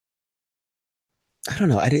I don't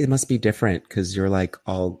know. It must be different because you're like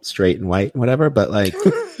all straight and white and whatever. But like,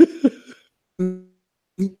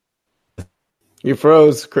 You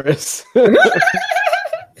froze, Chris.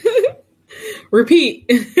 Repeat.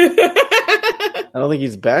 I don't think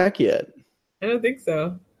he's back yet. I don't think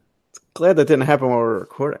so. Glad that didn't happen while we were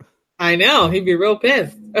recording. I know. He'd be real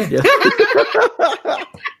pissed. Yeah.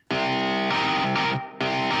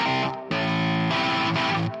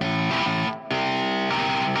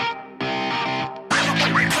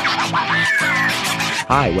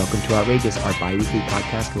 hi, welcome to Outrageous, our bi-weekly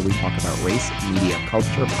podcast where we talk about race, media,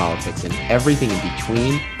 culture, politics, and everything in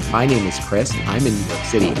between. My name is Chris. I'm in New York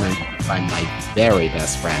City, and I'm joined by my very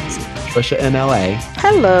best friends, Trisha in LA.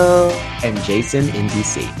 Hello. And Jason in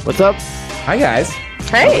DC. What's up? Hi, guys. How's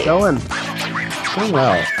Hey. it going? It's going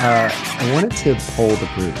well. I wanted to poll the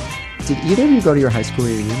group. Did either of you go to your high school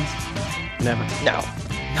reunions? Never. No.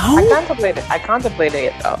 No? I contemplated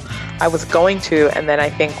it though. I was going to, and then I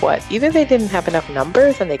think either they didn't have enough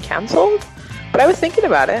numbers and they canceled, but I was thinking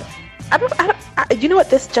about it. You know what?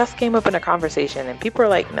 This just came up in a conversation and people are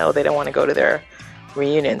like, no, they don't want to go to their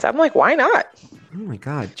reunions. I'm like, why not? Oh my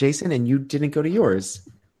God. Jason, and you didn't go to yours?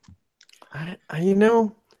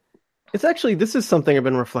 It's actually, this is something I've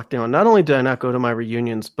been reflecting on. Not only did I not go to my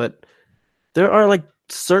reunions, but there are like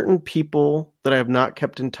certain people that I have not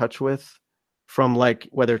kept in touch with from like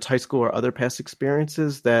whether it's high school or other past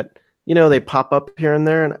experiences that, you know, they pop up here and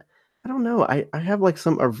there. And I don't know, I have like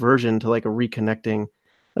some aversion to like a reconnecting.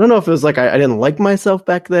 I don't know if it was like I didn't like myself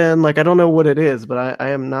back then. Like, I don't know what it is, but I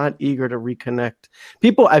am not eager to reconnect.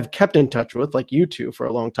 People I've kept in touch with, like you two for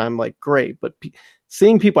a long time, like great. But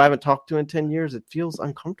seeing people I haven't talked to in 10 years, it feels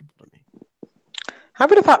uncomfortable to me. I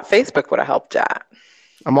would have thought Facebook would have helped that.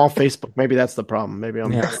 I'm all Facebook. Maybe that's the problem. Maybe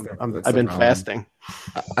I've been fasting.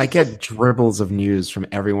 I get dribbles of news from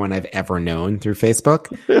everyone I've ever known through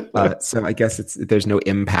Facebook. So I guess there's no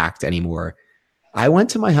impact anymore. I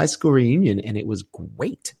went to my high school reunion and it was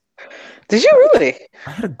great. Did you really?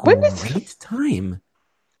 I had a great time.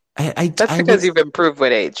 That's because you've improved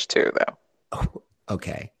with age too, though. Oh,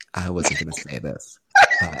 okay. I wasn't going to say this.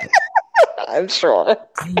 I'm sure.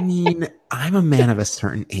 I mean, I'm a man of a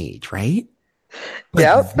certain age, right?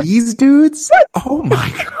 Yeah. These dudes? Oh my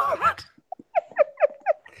God.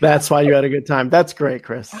 That's why you had a good time. That's great,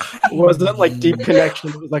 Chris. It wasn't like deep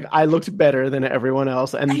connection. It was like I looked better than everyone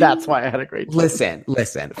else, and that's why I had a great time.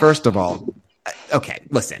 Listen. First of all, okay,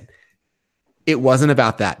 listen. It wasn't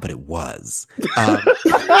about that, but it was. I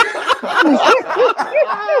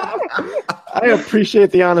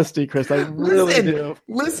appreciate the honesty, Chris. I really do.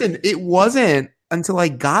 Listen, it wasn't until I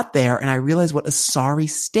got there and I realized what a sorry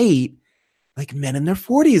state like men in their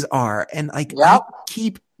 40s are. And like, I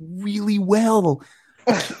keep really well,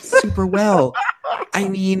 super well. I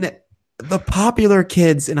mean, the popular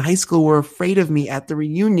kids in high school were afraid of me at the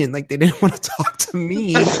reunion. Like, they didn't want to talk to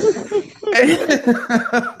me. Did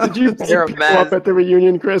you beat people up at the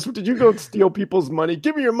reunion, Chris? Did you go steal people's money?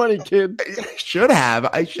 Give me your money, kid. I should have.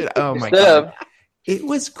 Oh my God. It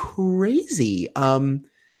was crazy.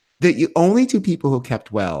 The only two people who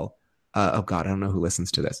kept well, oh God, I don't know who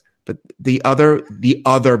listens to this, but the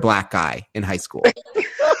other black guy in high school. Don't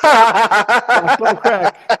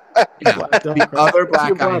crack. The other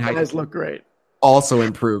black guy in high school look great. Also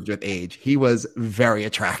improved with age. He was very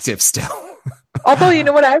attractive still. Although, you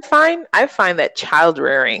know what I find? I find that child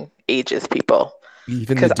rearing ages people.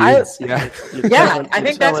 Even the dudes. I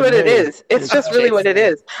think that's what it is. It's just really what it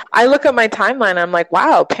is. I look at my timeline, I'm like,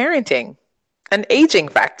 wow, parenting, an aging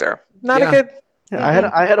factor. Not a good. Yeah,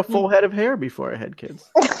 I had a full head of hair before I had kids.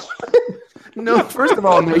 No, first of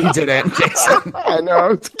all, no, you didn't, Jason. I know, I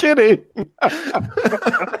was kidding. No,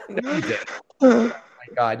 you didn't. Oh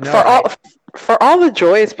my God, no. For all the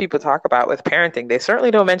joys people talk about with parenting, they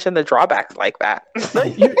certainly don't mention the drawbacks like that. I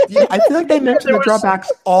feel like they mention the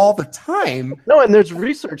drawbacks all the time. No, and there's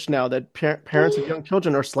research now that parents of young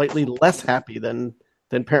children are slightly less happy than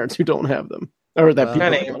parents who don't have them, or that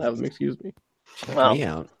people who don't have them. Excuse me.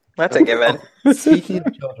 Well, that's a given. Speaking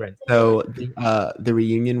of children, so the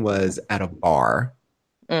reunion was at a bar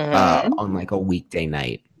on like a weekday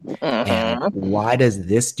night. And why does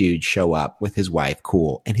this dude show up with his wife,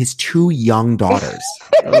 cool, and his two young daughters?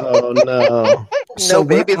 Oh no! So no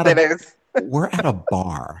babysitters. We're at a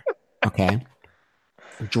bar, okay,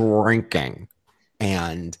 drinking,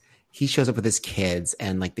 and he shows up with his kids,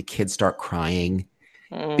 and like the kids start crying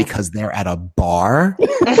because they're at a bar.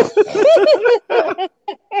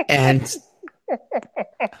 And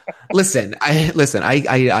listen, I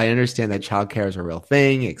understand that childcare is a real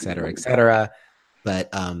thing, et cetera, et cetera. But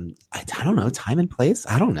I don't know, time and place.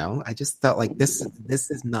 I don't know. I just felt like this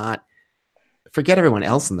is not forget everyone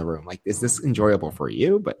else in the room. Like, is this enjoyable for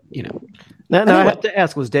you? But you know, now I have to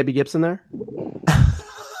ask: was Debbie Gibson there?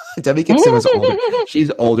 Debbie Gibson was older.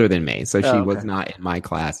 She's older than me, so she was not in my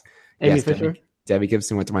class. Amy Fisher. Debbie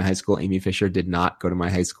Gibson went to my high school. Amy Fisher did not go to my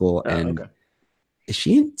high school. Is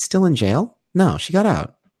she still in jail? No, she got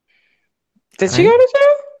out. Did she go to jail?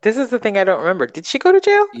 This is the thing I don't remember. Did she go to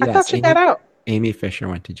jail? Yes, I thought she got out. Amy Fisher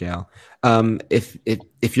went to jail.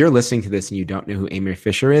 If you're listening to this and you don't know who Amy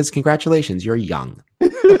Fisher is, congratulations, you're young.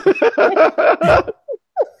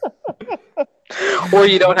 Or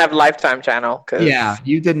you don't have Lifetime channel. Yeah,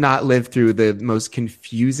 you did not live through the most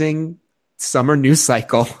confusing summer news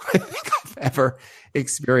cycle I think I've ever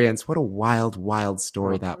experienced. What a wild, wild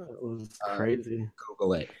story that was. Crazy.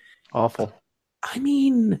 Google it. Awful. I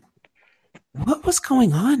mean, what was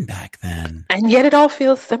going on back then? And yet it all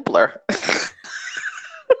feels simpler.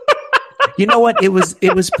 You know what? It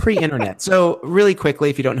was pre-internet. So really quickly,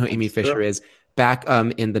 if you don't know who Amy Fisher is, back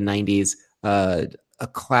in the 90s, a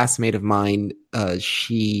classmate of mine,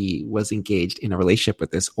 she was engaged in a relationship with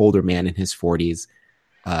this older man in his 40s.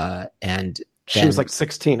 And she was like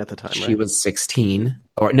 16 at the time, She was 16.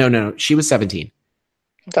 Or no, she was 17.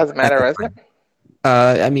 Doesn't matter, is it?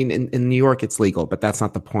 I mean, in New York, it's legal, but that's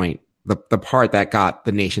not the point. The part that got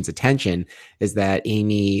the nation's attention is that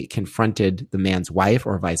Amy confronted the man's wife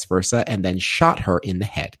or vice versa and then shot her in the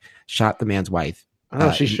head. Shot the man's wife.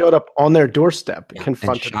 She showed up on their doorstep,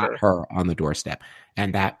 confronted and shot her on the doorstep.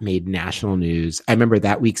 And that made national news. I remember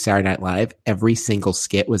that week, Saturday Night Live, every single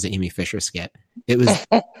skit was an Amy Fisher skit. It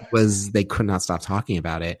was they could not stop talking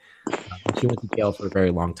about it. She went to jail for a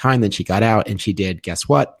very long time. Then she got out and she did, guess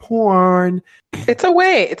what? Porn. It's a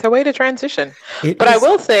way to transition. I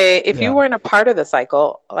will say, if you weren't a part of the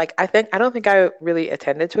cycle, like I don't think I really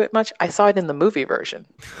attended to it much. I saw it in the movie version.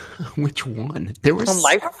 Which one? There were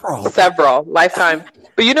several Lifetime.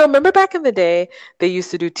 But remember back in the day, they used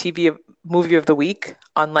to do movie of the week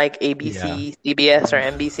on like ABC, CBS, or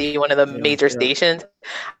NBC, one of the major stations.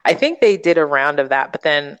 I think they did a round of that, but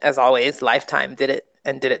then, as always, Lifetime did it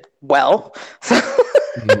and did it well. So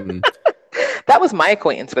that was my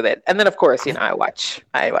acquaintance with it. And then, of course, I watch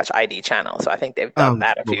ID channel, so I think they've done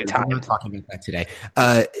that a few times. We're not talking about that today.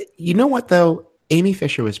 You know what, though? Amy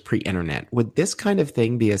Fisher was pre-internet. Would this kind of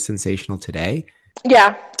thing be as sensational today?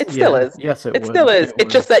 Yeah, it still is. Yes, it still is.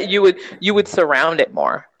 It's just that you would surround it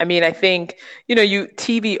more. I mean, I think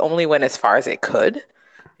TV only went as far as it could,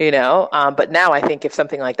 but now I think if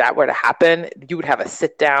something like that were to happen, you would have a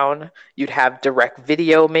sit down, you'd have direct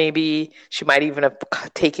video. Maybe she might even have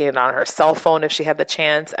taken it on her cell phone if she had the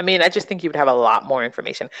chance. I mean, I just think you would have a lot more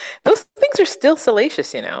information. Those things are still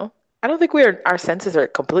salacious. I don't think our senses are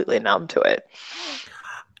completely numb to it.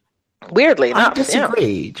 Weirdly enough. I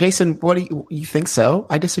disagree. Yeah. Jason, what do you think so?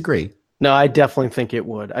 I disagree. No, I definitely think it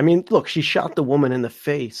would. I mean, look, she shot the woman in the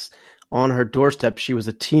face on her doorstep. She was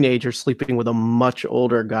a teenager sleeping with a much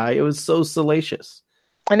older guy. It was so salacious.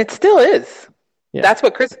 And it still is. Yeah. That's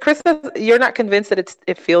what Chris says. You're not convinced that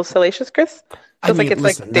it feels salacious, Chris? Feels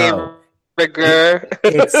rigor.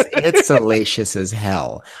 It's salacious as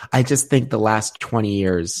hell. I just think the last 20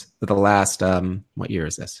 years, what year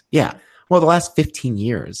is this? Yeah. Well, the last 15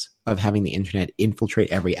 years of having the internet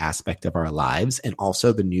infiltrate every aspect of our lives, and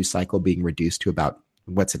also the news cycle being reduced to about,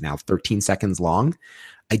 13 seconds long.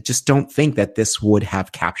 I just don't think that this would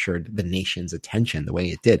have captured the nation's attention the way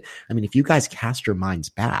it did. I mean, if you guys cast your minds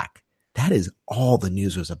back, that is all the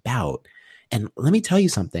news was about. And let me tell you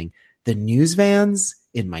something. The news vans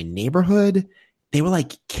in my neighborhood, they were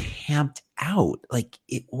like camped out. Like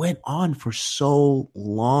it went on for so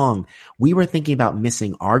long. We were thinking about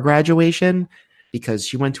missing our graduation because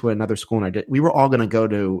she went to another school and we were all going to go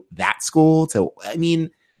to that school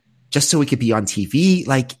just so we could be on TV.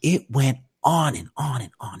 Like it went on and on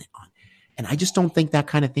and on and on. And I just don't think that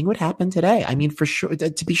kind of thing would happen today. I mean, for sure,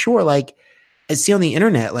 to be sure, like I see on the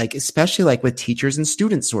internet, like, especially like with teachers and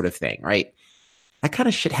students sort of thing, right? That kind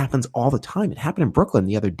of shit happens all the time. It happened in Brooklyn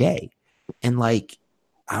the other day. And like,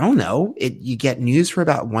 I don't know, you get news for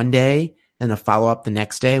about one day and a follow-up the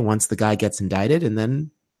next day once the guy gets indicted, and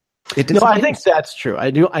then it disappears. No, I think that's true.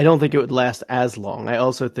 I don't think it would last as long. I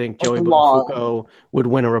also think Joey Buttafuoco would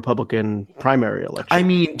win a Republican primary election. I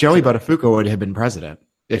mean, Joey Buttafuoco would have been president.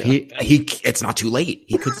 If he it's not too late.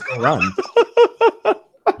 He could still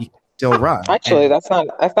run. Actually, that's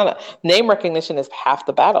not name recognition is half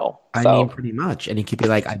the battle. I mean, pretty much. And he could be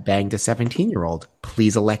like, I banged a 17-year-old.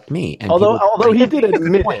 Please elect me. And although he did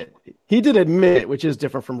admit it. He did admit it, which is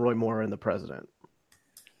different from Roy Moore and the president.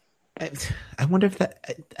 I wonder if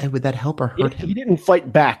would that help or hurt him? He didn't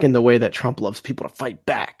fight back in the way that Trump loves people to fight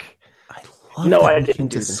back. I love that we can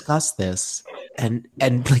discuss this And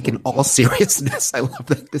like in all seriousness, I love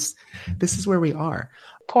that this is where we are.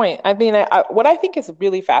 Point. I mean, what I think is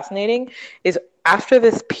really fascinating is after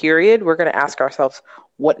this period, we're going to ask ourselves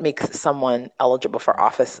what makes someone eligible for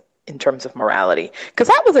office in terms of morality, because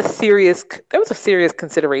that was a serious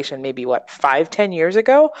consideration maybe 5-10 years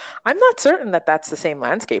ago. I'm not certain that that's the same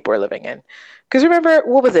landscape we're living in, because remember,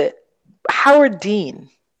 what was it, Howard Dean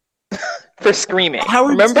for screaming?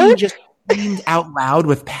 Howard remember? Dean just screamed out loud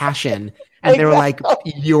with passion, and they were like,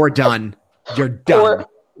 you're done, or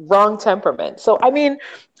wrong temperament. So I mean,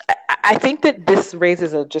 I think that this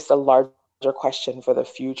raises just a larger question for the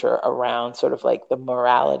future around sort of like the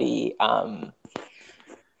morality,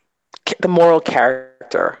 the moral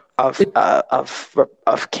character of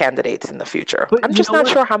candidates in the future. But I'm just not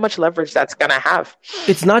sure how much leverage that's going to have.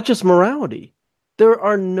 It's not just morality. There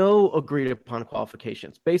are no agreed upon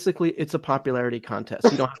qualifications. Basically, it's a popularity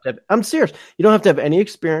contest. You don't have to have, I'm serious. You don't have to have any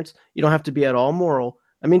experience. You don't have to be at all moral.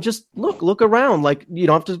 I mean, just look around. Like, you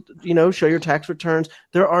don't have to, show your tax returns.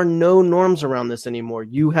 There are no norms around this anymore.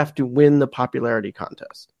 You have to win the popularity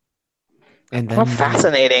contest. And then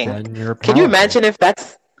fascinating. Can you imagine if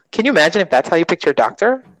that's how you picked your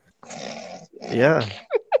doctor? Yeah.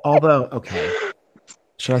 Although, okay.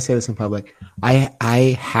 Should I say this in public?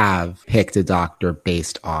 I have picked a doctor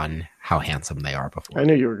based on how handsome they are before. I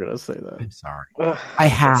knew you were going to say that. I'm sorry. I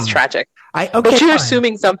have. It's tragic. But you're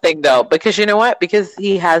assuming something, though, because you know what? Because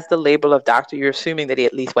he has the label of doctor, you're assuming that he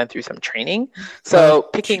at least went through some training. So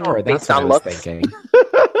picking based on looks.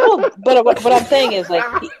 Well, but what I'm saying is, like,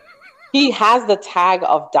 he has the tag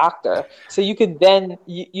of doctor, so you can then,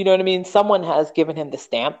 you know what I mean? Someone has given him the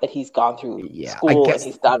stamp that he's gone through school and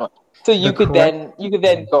he's done it. So you could then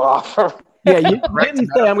go off. Yeah, you didn't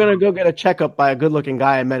say I'm going to go get a checkup by a good-looking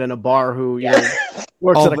guy I met in a bar who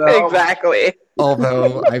works at a exactly.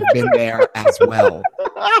 Although I've been there as well.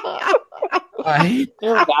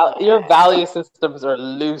 Your value systems are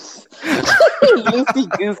loose,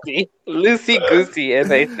 loosey goosey, as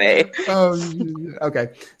they say. Okay,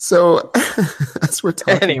 so as we're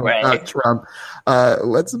talking about Trump,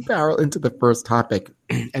 let's barrel into the first topic,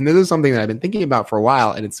 and this is something that I've been thinking about for a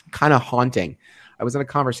while, and it's kind of haunting. I was in a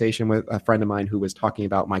conversation with a friend of mine who was talking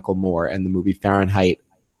about Michael Moore and the movie Fahrenheit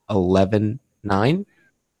 11/9. Is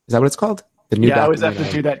that what it's called? The new I always have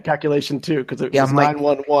to do that calculation too, because it was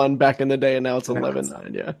 9/11 back in the day, and now it's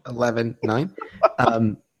 11/9. Yeah, 11/9.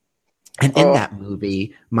 And in that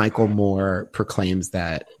movie, Michael Moore proclaims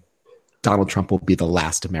that Donald Trump will be the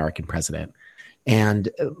last American president. And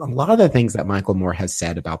a lot of the things that Michael Moore has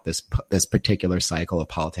said about this particular cycle of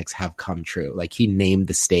politics have come true. Like, he named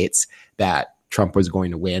the states that Trump was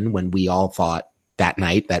going to win when we all thought that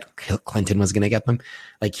night that Clinton was going to get them.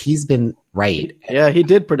 Like, he's been right. Yeah, he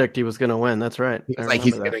did predict he was going to win. That's right. He's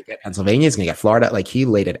going to get Pennsylvania. He's going to get Florida. Like, he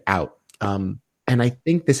laid it out. And I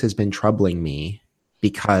think this has been troubling me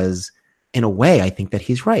because, in a way, I think that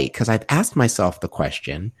he's right. Because I've asked myself the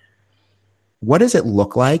question, what does it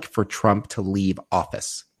look like for Trump to leave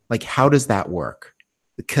office? Like, how does that work?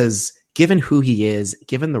 Because given who he is,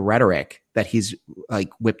 given the rhetoric that he's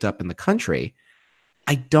like whipped up in the country,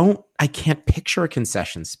 I can't picture a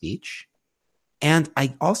concession speech. And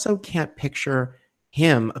I also can't picture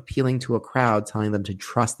him appealing to a crowd, telling them to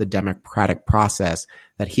trust the democratic process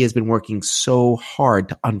that he has been working so hard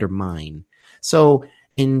to undermine. So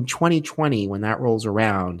in 2020, when that rolls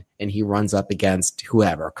around and he runs up against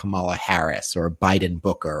whoever, Kamala Harris or Biden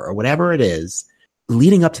Booker or whatever it is,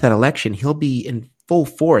 leading up to that election, he'll be in full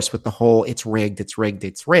force with the whole it's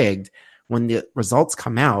rigged. When the results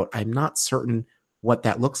come out, I'm not certain what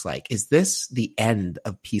that looks like. Is this the end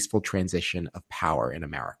of peaceful transition of power in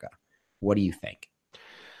America? What do you think?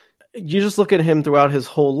 You just look at him throughout his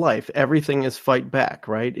whole life. Everything is fight back,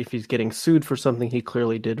 right? If he's getting sued for something he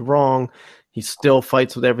clearly did wrong, he still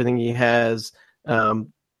fights with everything he has.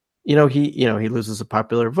 He loses a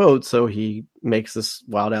popular vote, so he makes this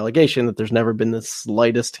wild allegation that there's never been the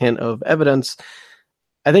slightest hint of evidence.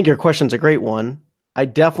 I think your question's a great one. I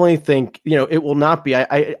definitely think, it will not be.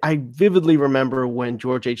 I vividly remember when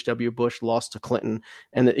George H.W. Bush lost to Clinton,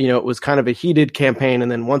 and it was kind of a heated campaign. And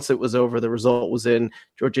then once it was over, the result was in.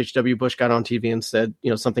 George H.W. Bush got on TV and said,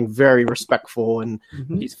 something very respectful and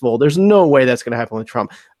peaceful. There's no way that's going to happen with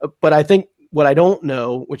Trump. But I think what I don't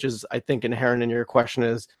know, which is I think inherent in your question,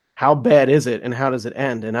 is how bad is it and how does it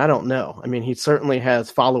end? And I don't know. I mean, he certainly has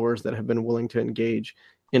followers that have been willing to engage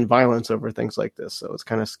in violence over things like this. So it's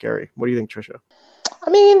kind of scary. What do you think, Trisha? I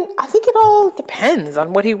mean, I think it all depends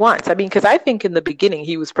on what he wants. I mean, because I think in the beginning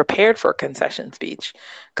he was prepared for a concession speech,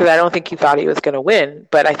 because I don't think he thought he was going to win,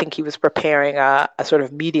 but I think he was preparing a sort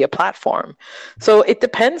of media platform. So it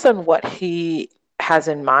depends on what he has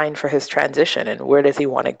in mind for his transition, and where does he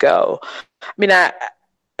want to go? I mean,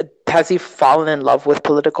 has he fallen in love with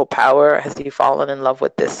political power? Has he fallen in love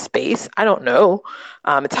with this space? I don't know.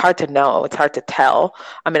 It's hard to know. It's hard to tell.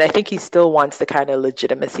 I mean, I think he still wants the kind of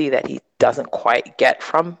legitimacy that he doesn't quite get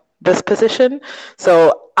from this position.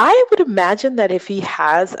 So I would imagine that if he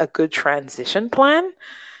has a good transition plan,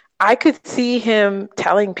 I could see him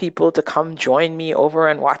telling people to come join me over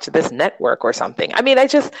and watch this network or something. I mean, I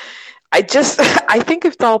think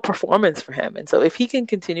it's all performance for him. And so if he can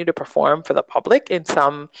continue to perform for the public in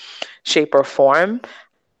some shape or form,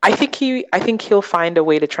 I think he'll find a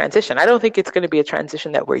way to transition. I don't think it's going to be a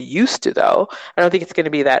transition that we're used to, though. I don't think it's going to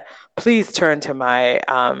be that, please turn to my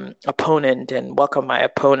opponent and welcome my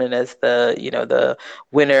opponent as the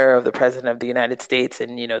winner of the president of the United States,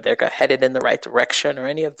 and they're headed in the right direction, or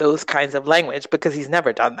any of those kinds of language, because he's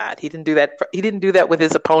never done that. He didn't do that. He didn't do that with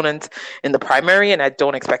his opponents in the primary, and I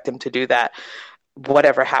don't expect him to do that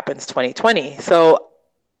whatever happens 2020. So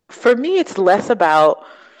for me, it's less about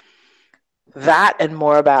that and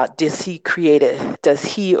more about, does he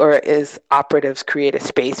or his operatives create a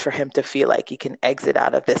space for him to feel like he can exit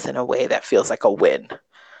out of this in a way that feels like a win,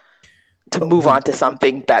 to move on to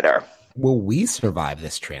something better? Will we survive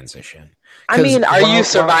this transition? I mean, are you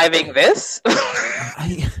surviving this?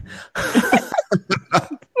 I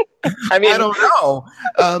mean, I don't know.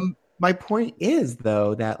 My point is,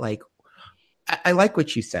 though, that I like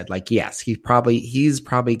what you said. Yes, he's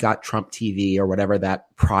probably got Trump TV or whatever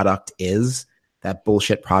that product is, that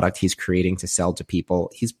bullshit product he's creating to sell to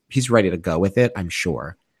people. He's ready to go with it, I'm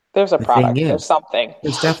sure. There's a product. There's something.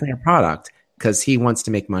 There's definitely a product, because he wants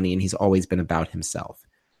to make money and he's always been about himself.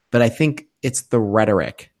 But I think it's the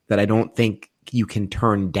rhetoric that I don't think you can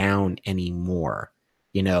turn down anymore.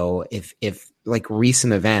 If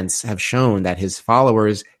recent events have shown that his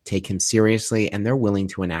followers take him seriously and they're willing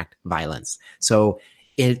to enact violence. So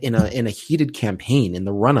in a heated campaign, in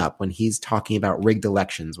the run up, when he's talking about rigged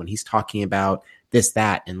elections, when he's talking about this,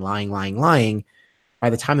 that, and lying, by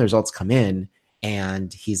the time the results come in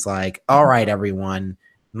and he's like, all right, everyone,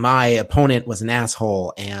 my opponent was an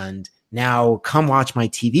asshole, and now come watch my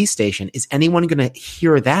TV station. Is anyone going to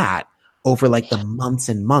hear that over the months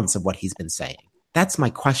and months of what he's been saying? That's my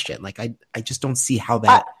question. I just don't see how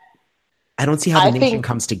that. I don't see how the nation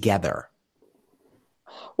comes together.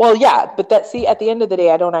 Well, yeah, but at the end of the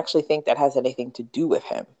day, I don't actually think that has anything to do with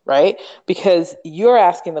him, right? Because you're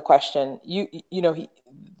asking the question.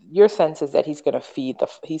 Your sense is that he's going to feed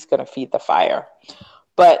the fire,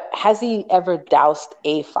 but has he ever doused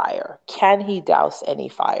a fire? Can he douse any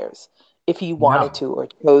fires if he wanted to or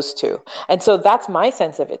chose to? And so that's my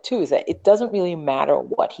sense of it too, is that it doesn't really matter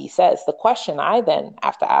what he says. The question I then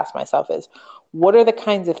have to ask myself is, what are the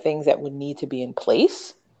kinds of things that would need to be in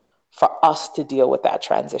place for us to deal with that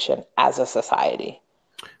transition as a society?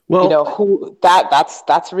 Well,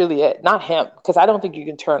 that's really it, not him, because I don't think you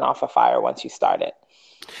can turn off a fire once you start it.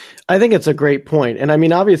 I think it's a great point. And I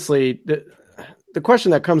mean, obviously, the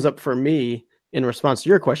question that comes up for me in response to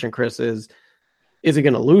your question, Chris, is he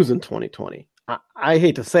going to lose in 2020? I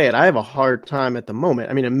hate to say it. I have a hard time at the moment.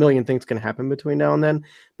 I mean, a million things can happen between now and then.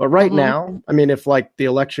 But right now, I mean, if the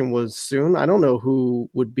election was soon, I don't know who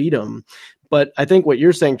would beat him. But I think what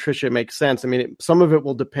you're saying, Tricia, makes sense. I mean, some of it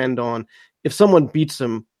will depend on if someone beats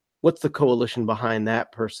him, what's the coalition behind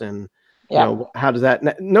that person? Yeah. How does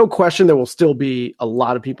that? No question, there will still be a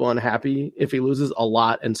lot of people unhappy if he loses, a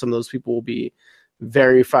lot. And some of those people will be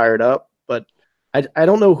very fired up. But I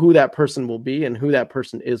don't know who that person will be, and who that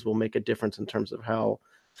person is will make a difference in terms of how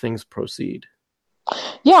things proceed.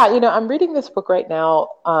 Yeah, I'm reading this book right now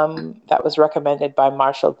that was recommended by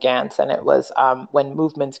Marshall Gantz, and it was When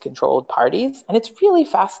Movements Controlled Parties. And it's really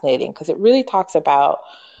fascinating because it really talks about,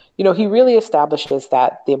 he really establishes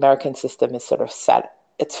that the American system is sort of set.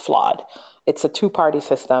 It's flawed. It's a two-party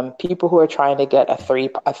system. People who are trying to get a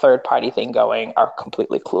third-party thing going are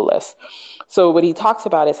completely clueless. So what he talks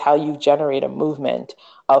about is how you generate a movement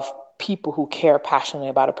of people who care passionately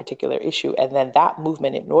about a particular issue. And then that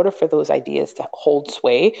movement, in order for those ideas to hold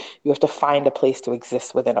sway, you have to find a place to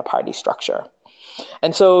exist within a party structure.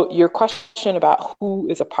 And so your question about who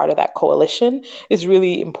is a part of that coalition is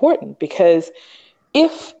really important, because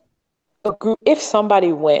if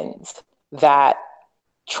somebody wins that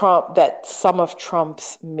some of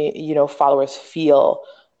Trump's followers feel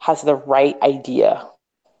has the right idea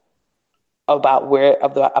about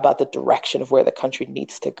the direction of where the country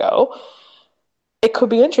needs to go, it could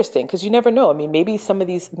be interesting, because you never know. I mean, maybe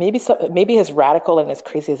maybe as radical and as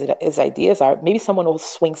crazy as his ideas are, maybe someone will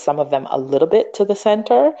swing some of them a little bit to the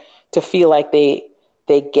center to feel like they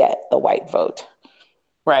get the white vote,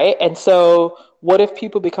 right? And so what if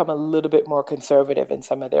people become a little bit more conservative in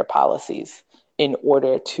some of their policies in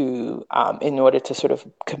order to sort of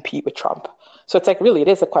compete with Trump? So it's like, really, it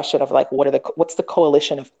is a question of like, what's the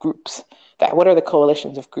coalition of groups what are the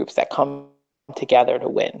coalitions of groups that come together to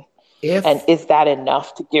win? And is that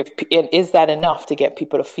enough to get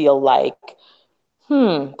people to feel like,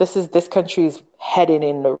 this country's heading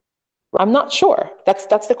in the, I'm not sure.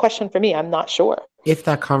 That's the question for me. I'm not sure. If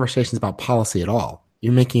that conversation is about policy at all,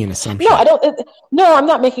 you're making an assumption. No, I'm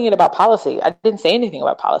not making it about policy. I didn't say anything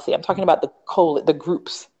about policy. I'm talking about the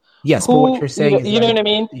groups. Yes, but what you're saying you know what I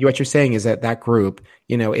mean? What you're saying is that group,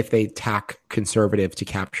 if they tack conservative to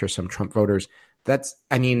capture some Trump voters, that's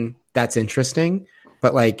interesting.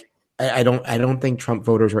 But like, I don't think Trump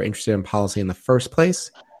voters are interested in policy in the first place.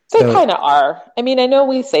 They kind of are. I mean, I know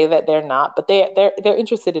we say that they're not, but they're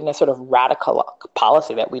interested in a sort of radical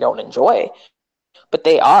policy that we don't enjoy. But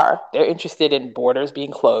they are. They're interested in borders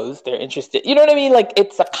being closed. They're interested. You know what I mean? Like,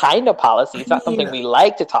 it's a kind of policy. It's not something we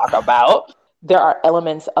like to talk about. There are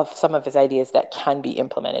elements of some of his ideas that can be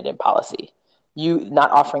implemented in policy. You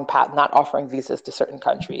not offering visas to certain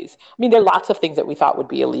countries. I mean, there are lots of things that we thought would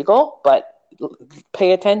be illegal, but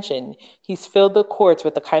pay attention. He's filled the courts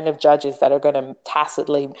with the kind of judges that are going to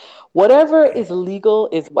tacitly, whatever is legal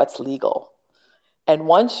is what's legal. And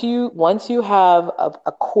once you have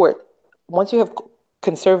a court, once you have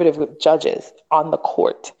conservative judges on the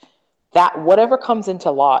court, that whatever comes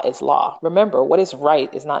into law is law. Remember, what is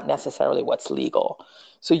right is not necessarily what's legal.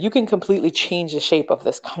 So you can completely change the shape of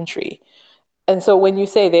this country. And so when you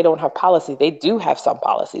say they don't have policy, they do have some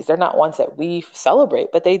policies. They're not ones that we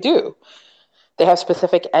celebrate, but they do. They have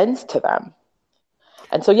specific ends to them.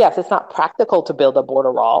 And so, yes, it's not practical to build a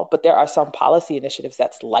border wall, but there are some policy initiatives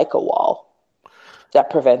that's like a wall that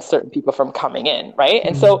prevents certain people from coming in, right?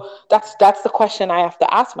 And so that's the question I have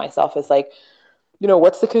to ask myself is like,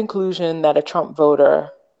 what's the conclusion that a Trump voter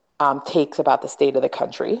takes about the state of the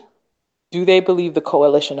country? Do they believe the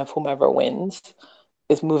coalition of whomever wins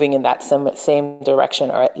is moving in that same direction,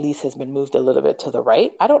 or at least has been moved a little bit to the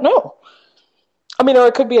right? I don't know. I mean, or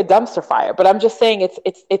it could be a dumpster fire, but I'm just saying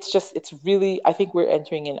it's really, I think we're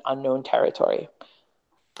entering an unknown territory.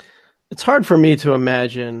 It's hard for me to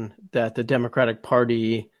imagine that the Democratic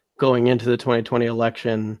Party going into the 2020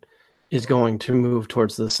 election is going to move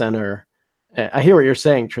towards the center. I hear what you're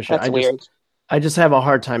saying, Trisha. That's weird. I just have a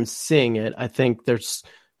hard time seeing it. I think there's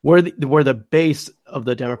where the base of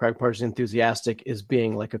the Democratic Party is enthusiastic is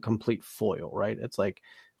being like a complete foil, right? It's like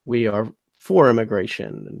we are for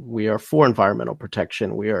immigration, we are for environmental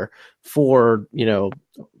protection, we are for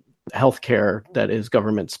healthcare that is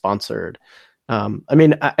government sponsored. I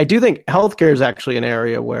mean, I do think healthcare is actually an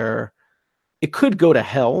area where it could go to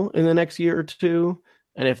hell in the next year or two,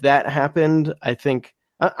 and if that happened, I think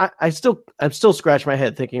I'm still scratching my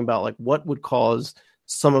head thinking about like what would cause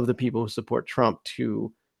some of the people who support Trump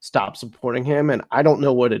to stop supporting him, and I don't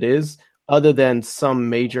know what it is other than some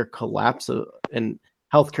major collapse and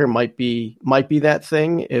healthcare might be that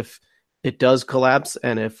thing if it does collapse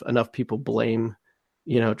and if enough people blame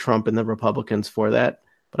Trump and the Republicans for that.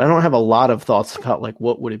 But I don't have a lot of thoughts about like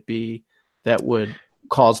what would it be that would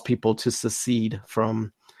cause people to secede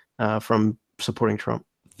from supporting Trump.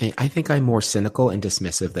 I think I'm more cynical and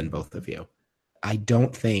dismissive than both of you. I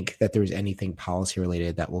don't think that there's anything policy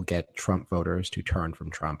related that will get Trump voters to turn from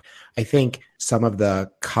Trump. I think some of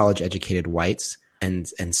the college educated whites and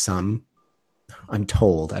some, I'm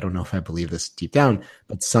told, I don't know if I believe this deep down,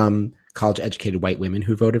 but some college educated white women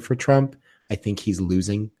who voted for Trump, I think he's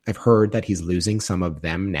losing. I've heard that he's losing some of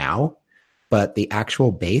them now, but the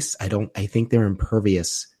actual base, I think they're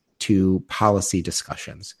impervious to policy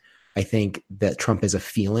discussions. I think that Trump is a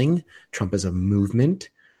feeling, Trump is a movement.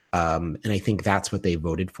 And I think that's what they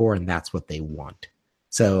voted for and that's what they want.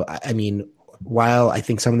 So, I mean, while I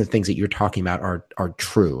think some of the things that you're talking about are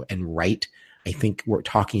true and right, I think we're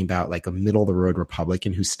talking about like a middle of the road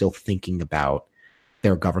Republican who's still thinking about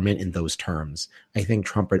their government in those terms. I think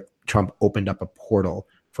Trump opened up a portal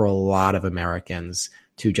for a lot of Americans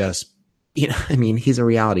to just, I mean, he's a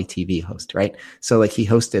reality TV host, right? So like he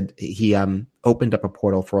opened up a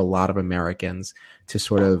portal for a lot of Americans to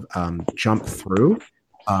sort of jump through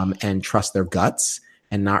and trust their guts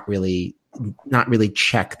and not really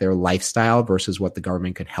check their lifestyle versus what the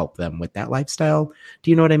government could help them with that lifestyle. Do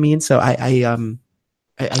you know what I mean? So I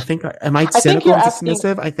think, am I cynical and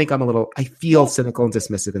dismissive? I think I feel cynical and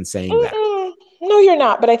dismissive in saying that. No, you're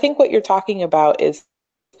not. But I think what you're talking about is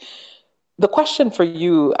the question for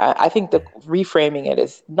you, I think the reframing it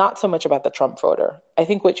is not so much about the Trump voter. I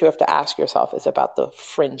think what you have to ask yourself is about the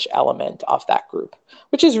fringe element of that group,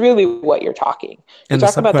 which is really what you're talking. And the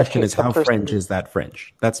sub-question is how fringe is that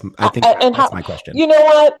fringe? That's that's my question. You know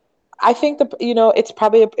what? I think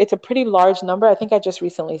it's a pretty large number. I think I just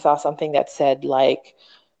recently saw something that said like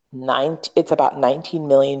it's about 19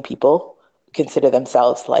 million people consider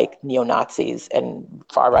themselves like neo-Nazis and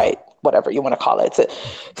far-right, whatever you want to call it. It's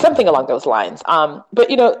something along those lines. But,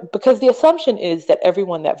 because the assumption is that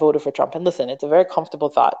everyone that voted for Trump, and listen, it's a very comfortable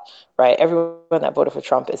thought, right? Everyone that voted for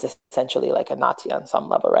Trump is essentially like a Nazi on some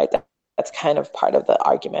level, right? That's kind of part of the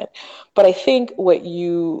argument. But I think what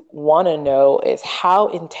you want to know is how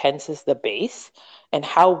intense is the base and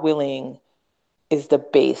how willing is the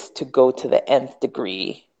base to go to the nth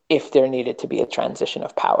degree if there needed to be a transition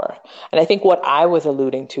of power. And I think what I was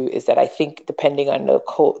alluding to is that I think depending on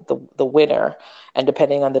the winner and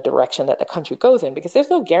depending on the direction that the country goes in, because there's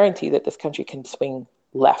no guarantee that this country can swing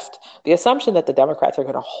left. The assumption that the Democrats are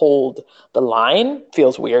going to hold the line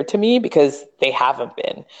feels weird to me because they haven't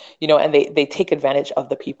been, and they take advantage of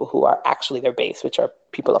the people who are actually their base, which are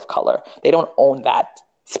people of color. They don't own that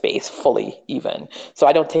space fully even. So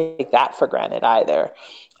I don't take that for granted either.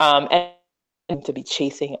 And to be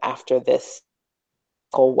chasing after this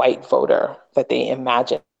white voter that they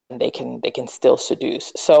imagine they can still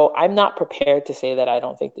seduce. So I'm not prepared to say that I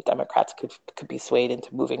don't think the Democrats could be swayed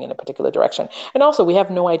into moving in a particular direction. And also, we have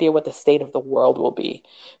no idea what the state of the world will be.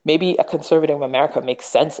 Maybe a conservative America makes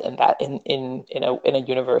sense in that in a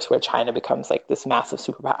universe where China becomes like this massive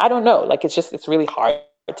superpower. I don't know. Like it's really hard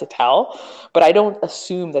to tell. But I don't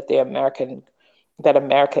assume that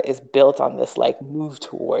America is built on this like move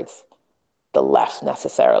towards the left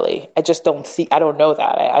necessarily. I don't know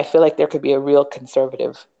that. I feel like there could be a real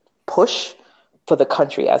conservative push for the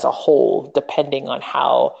country as a whole, depending on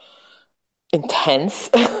how intense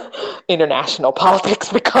international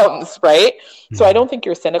politics becomes, right? Mm-hmm. So I don't think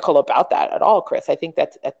you're cynical about that at all, Chris. I think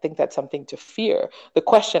that's something to fear. The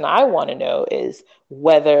question I want to know is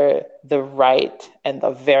whether the right and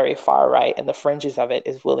the very far right and the fringes of it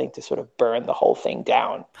is willing to sort of burn the whole thing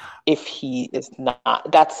down. If he is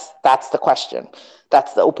not, that's the question.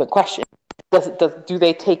 That's the open question. Do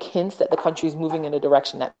they take hints that the country is moving in a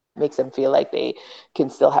direction that makes them feel like they can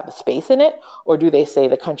still have a space in it? Or do they say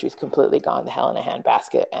the country's completely gone to hell in a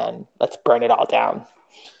handbasket and let's burn it all down?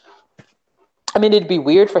 I mean, it'd be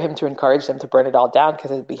weird for him to encourage them to burn it all down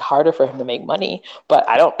because it'd be harder for him to make money. But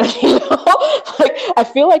I don't, I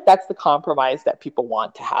feel like that's the compromise that people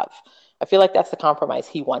want to have. I feel like that's the compromise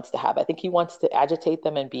he wants to have. I think he wants to agitate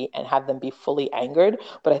them and have them be fully angered.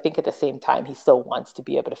 But I think at the same time, he still wants to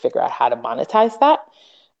be able to figure out how to monetize that.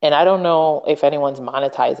 And I don't know if anyone's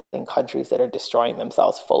monetizing countries that are destroying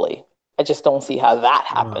themselves fully. I just don't see how that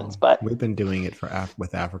happens. But we've been doing it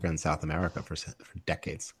with Africa and South America for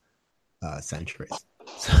decades, centuries.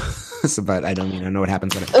 But I know what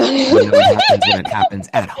happens when it happens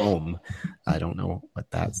at home. I don't know what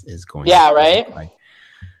that is going. Yeah, right. Like.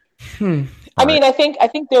 I mean, I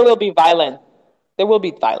think there will be violence. There will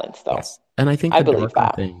be violence, though. Yes. And I think the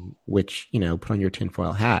Dorkin thing, which put on your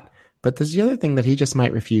tinfoil hat. But there's the other thing that he just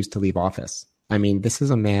might refuse to leave office. I mean, this is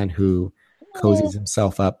a man who cozies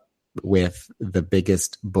himself up with the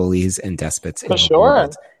biggest bullies and despots in the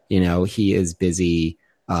world. He is busy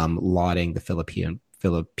lauding the Filipino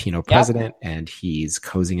president, and he's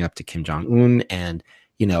cozying up to Kim Jong-un. And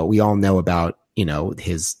we all know about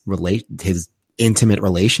his intimate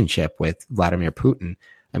relationship with Vladimir Putin.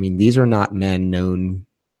 I mean, these are not men known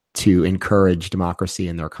to encourage democracy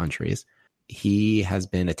in their countries. He has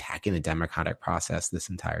been attacking the democratic process this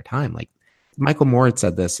entire time. Like Michael Moore had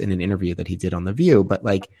said this in an interview that he did on The View, but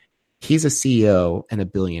like he's a CEO and a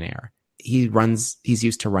billionaire. He's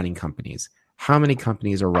used to running companies. How many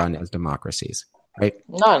companies are run as democracies, right?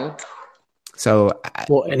 None. So,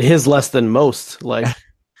 and his less than most. Like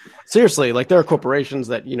seriously, like there are corporations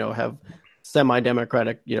that have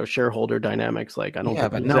semi-democratic, shareholder dynamics. Like I don't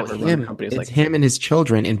think but no, it's him and his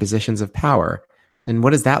children in positions of power. And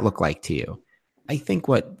what does that look like to you? I think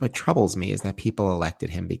what troubles me is that people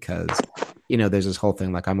elected him because, there's this whole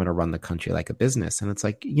thing like, I'm going to run the country like a business. And it's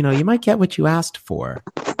like, you might get what you asked for.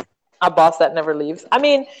 A boss that never leaves. I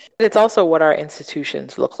mean, it's also what our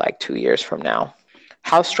institutions look like 2 years from now.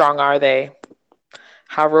 How strong are they?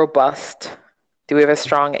 How robust? Do we have a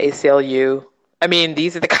strong ACLU? I mean,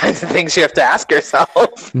 these are the kinds of things you have to ask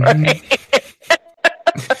yourself, right?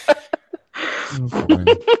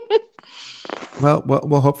 Well,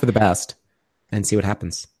 we'll hope for the best and see what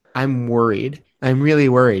happens. I'm worried. I'm really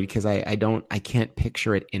worried because I can't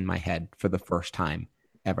picture it in my head for the first time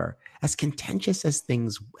ever. As contentious as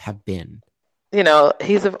things have been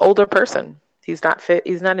he's an older person. He's not fit.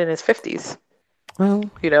 He's not in his 50s. Well,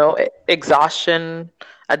 Exhaustion,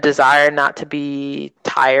 a desire not to be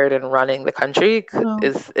tired and running the country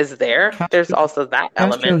is there. There's also that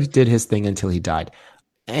Castro element. did his thing until he died.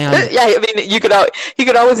 And Yeah, I mean, he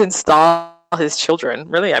could always install his children.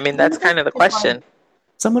 Really, I mean, that's kind of the question.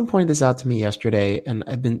 someone pointed this out to me yesterday, and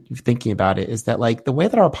I've been thinking about it, is that like the way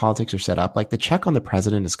that our politics are set up, like the check on the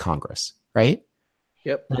president is Congress, right?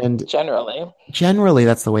 Yep. And Generally,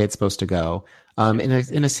 that's the way it's supposed to go. In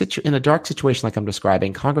a dark situation like I'm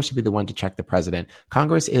describing, Congress should be the one to check the president.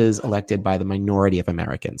 Congress is elected by the minority of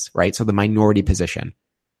Americans, right? So the minority position,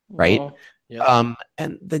 right? Mm-hmm.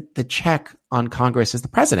 And the check on Congress is the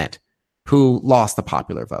president, who lost the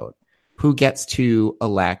popular vote, who gets to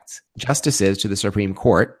elect justices to the Supreme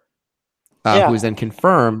Court, who is then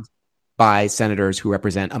confirmed by senators who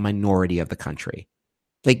represent a minority of the country.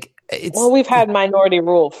 We've had minority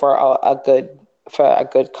rule for a good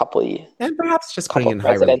couple of years. And perhaps just putting in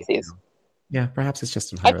high presidencies. Yeah, perhaps it's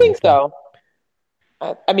just in high I think so.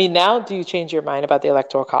 I mean, now do you change your mind about the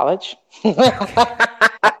Electoral College? No.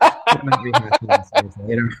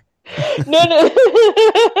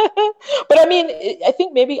 But I mean, I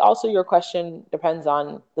think maybe also your question depends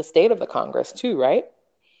on the state of the Congress too, right?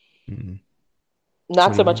 Mm-hmm.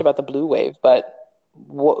 Not so much about the blue wave, but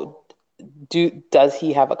does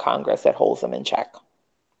he have a Congress that holds him in check?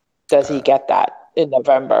 Does he get that in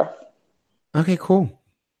November? Okay, cool.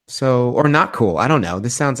 So, or not cool. I don't know.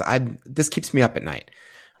 This keeps me up at night.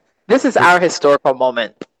 This is our historical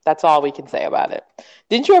moment. That's all we can say about it.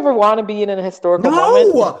 Didn't you ever want to be in a historical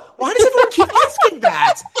moment? No! Why does everyone keep asking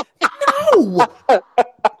that? No!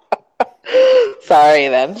 Sorry,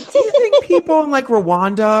 then. Do you think people in like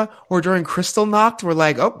Rwanda or during Kristallnacht were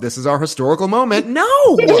like, oh, this is our historical moment? No!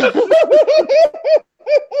 I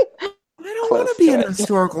don't want to be in a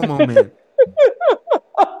historical moment.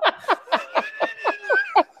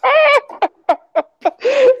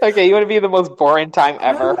 Okay, you want to be in the most boring time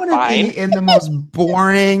ever. I want to be in the most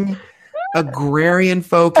boring,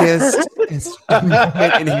 agrarian-focused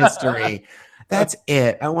moment in history. That's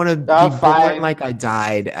it. I want to be born like I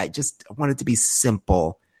died. I want it to be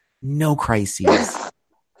simple. No crises.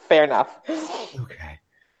 Fair enough. Okay.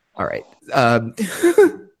 All right. All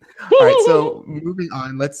right. So moving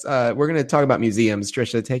on, we're going to talk about museums.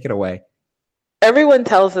 Trisha, take it away. Everyone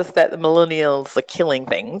tells us that the millennials are killing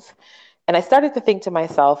things. And I started to think to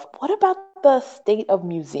myself, what about the state of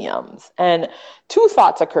museums? And two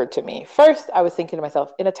thoughts occurred to me. First, I was thinking to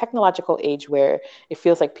myself, in a technological age where it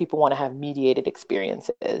feels like people want to have mediated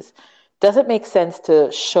experiences, does it make sense to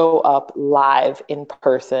show up live in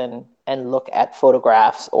person and look at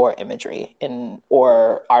photographs or imagery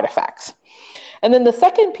or artifacts? And then the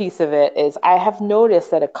second piece of it is I have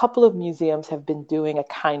noticed that a couple of museums have been doing a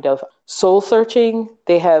kind of soul searching.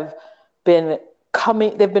 They've been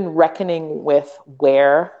reckoning with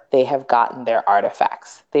where they have gotten their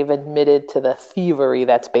artifacts. They've admitted to the thievery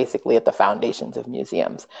that's basically at the foundations of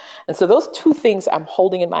museums. And so those two things I'm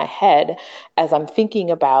holding in my head as I'm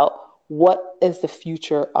thinking about what is the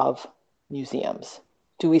future of museums.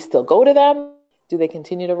 Do we still go to them? Do they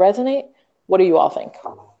continue to resonate? What do you all think?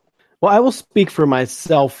 Well, I will speak for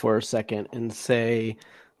myself for a second and say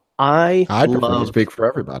I prefer to speak for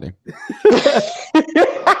everybody.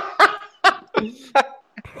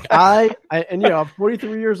 I'm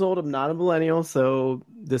 43 years old. I'm not a millennial, so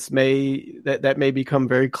that may become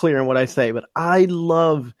very clear in what I say. But I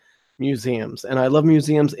love museums, and I love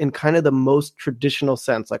museums in kind of the most traditional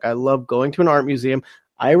sense. Like I love going to an art museum.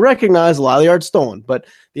 I recognize a lot of the art's stolen, but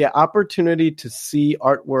the opportunity to see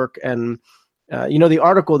artwork and the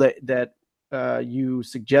article that you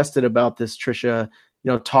suggested about this, Trisha,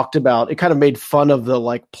 talked about, it kind of made fun of the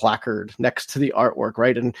like placard next to the artwork,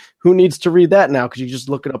 right? And who needs to read that now? Because you just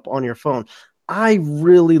look it up on your phone. I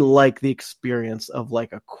really like the experience of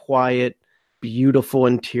like a quiet, beautiful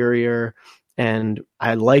interior. And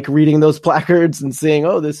I like reading those placards and seeing,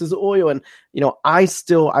 oh, this is Oyo. And,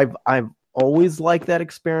 I've always liked that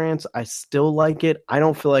experience. I still like it. I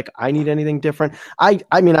don't feel like I need anything different. I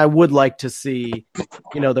mean, I would like to see,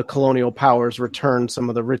 the colonial powers return some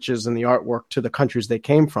of the riches and the artwork to the countries they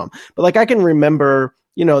came from. But like I can remember,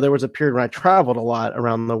 there was a period when I traveled a lot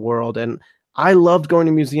around the world, and I loved going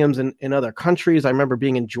to museums in other countries. I remember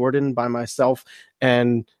being in Jordan by myself,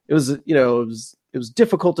 and it was, it was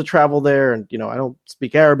difficult to travel there, and I don't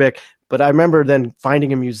speak Arabic. But I remember then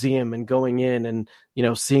finding a museum and going in and,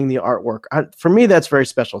 seeing the artwork. For me, that's very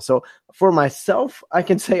special. So for myself, I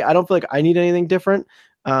can say I don't feel like I need anything different.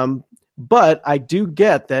 But I do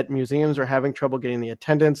get that museums are having trouble getting the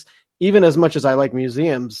attendance, even as much as I like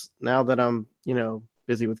museums now that I'm, been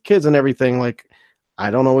busy with kids and everything, like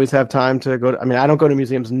I don't always have time to go to, I don't go to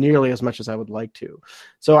museums nearly as much as I would like to.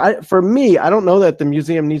 So for me, I don't know that the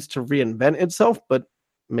museum needs to reinvent itself, but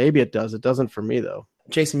maybe it does. It doesn't for me though.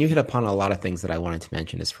 Jason, you hit upon a lot of things that I wanted to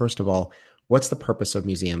mention. Is first of all, what's the purpose of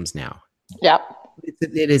museums now? Yep.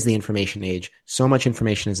 It is the information age. So much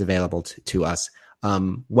information is available to us.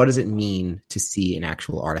 What does it mean to see an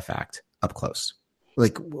actual artifact up close?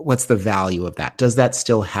 Like, what's the value of that? Does that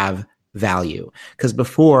still have value? Because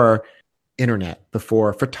before internet,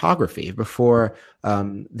 before photography, before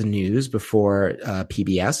the news, before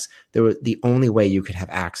PBS, the only way you could have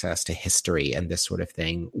access to history and this sort of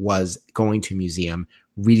thing was going to a museum,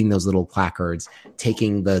 reading those little placards,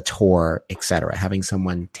 taking the tour, etc., having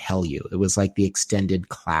someone tell you. It was like the extended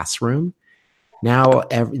classroom. Now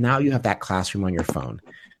you have that classroom on your phone.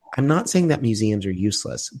 I'm not saying that museums are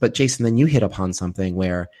useless, but Jason, then you hit upon something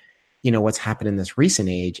where, what's happened in this recent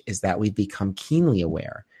age is that we've become keenly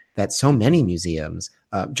aware that so many museums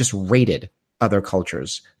just raided other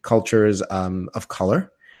cultures of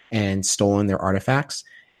color and stolen their artifacts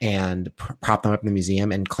and propped them up in the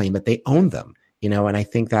museum and claim that they own them. And I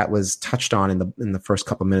think that was touched on in the first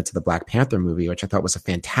couple minutes of the Black Panther movie, which I thought was a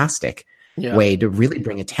fantastic way to really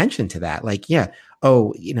bring attention to that. Like,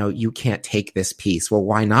 you can't take this piece. Well,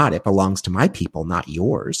 why not? It belongs to my people, not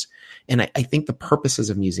yours. And I think the purposes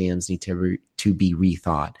of museums need to be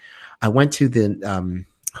rethought. I went to the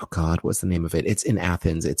what's the name of it? It's in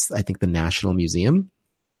Athens. It's, I think, the National Museum,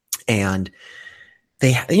 and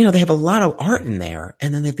they have a lot of art in there,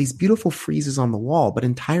 and then they have these beautiful friezes on the wall, but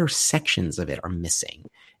entire sections of it are missing.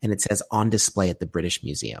 And it says on display at the British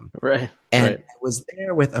Museum. Right. And I was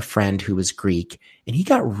there with a friend who was Greek, and he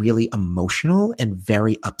got really emotional and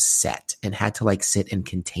very upset and had to sit and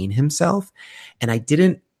contain himself. And I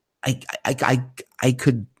couldn't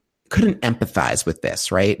empathize with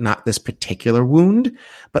this, right? Not this particular wound,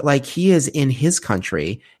 but he is in his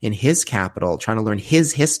country, in his capital, trying to learn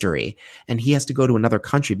his history. And he has to go to another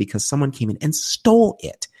country because someone came in and stole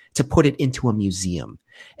it to put it into a museum.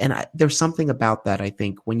 And there's something about that. I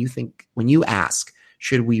think when you ask,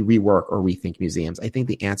 should we rework or rethink museums? I think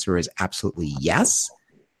the answer is absolutely yes.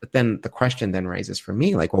 But then the question then raises for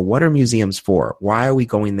me, what are museums for? Why are we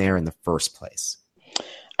going there in the first place?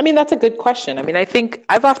 That's a good question. I think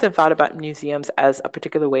I've often thought about museums as a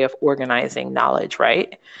particular way of organizing knowledge,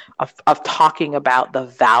 right? Of talking about the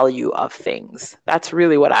value of things. That's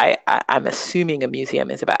really what I'm assuming a museum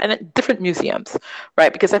is about. And different museums,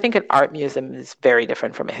 right? Because I think an art museum is very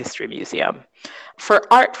different from a history museum.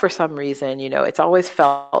 For art, for some reason, it's always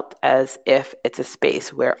felt as if it's a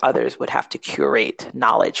space where others would have to curate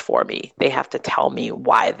knowledge for me. They have to tell me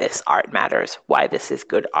why this art matters, why this is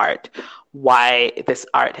good art, why this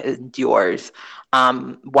art endures,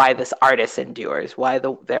 why this artist endures, why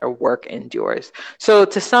their work endures. So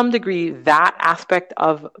to some degree, that aspect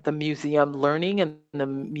of the museum learning and the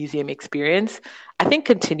museum experience, I think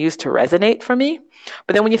continues to resonate for me.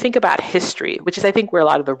 But then when you think about history, which is I think where a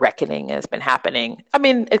lot of the reckoning has been happening,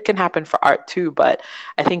 it can happen for art too, but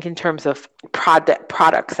I think in terms of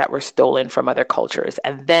products that were stolen from other cultures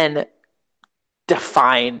and then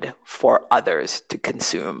defined for others to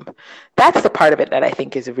consume. That's the part of it that I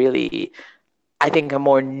think is really, a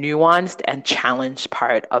more nuanced and challenged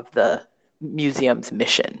part of the museum's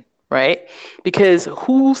mission, right? Because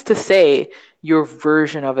who's to say your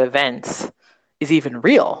version of events is even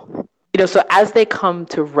real? So as they come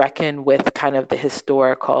to reckon with kind of the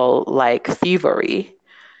historical thievery,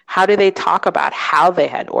 how do they talk about how they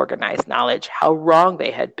had organized knowledge, how wrong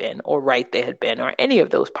they had been or right they had been, or any of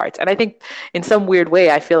those parts? And I think in some weird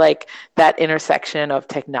way, I feel like that intersection of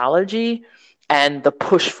technology and the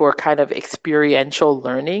push for kind of experiential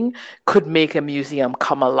learning could make a museum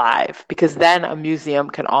come alive, because then a museum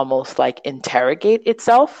can almost interrogate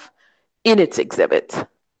itself in its exhibits.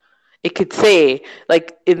 It could say,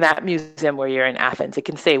 in that museum where you're in Athens, it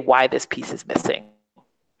can say why this piece is missing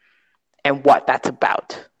and what that's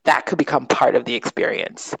about. That could become part of the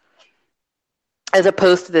experience, as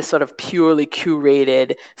opposed to this sort of purely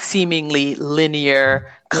curated, seemingly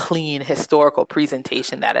linear, clean historical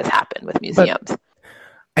presentation that has happened with museums. But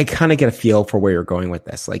I kind of get a feel for where you're going with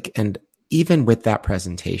this. And even with that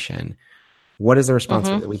presentation, what is the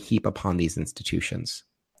responsibility that we heap upon these institutions?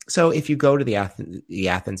 So if you go to the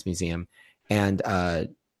Athens Museum and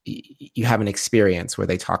you have an experience where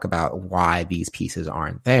they talk about why these pieces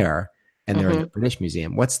aren't there, and they're in the British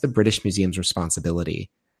Museum, what's the British Museum's responsibility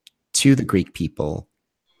to the Greek people?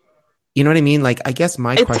 You know what I mean? I guess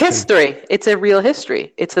it's question... history. It's a real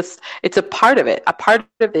history. It's a part of it. A part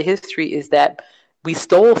of the history is that we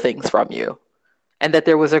stole things from you. and that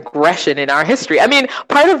there was aggression in our history. I mean,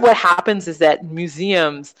 part of what happens is that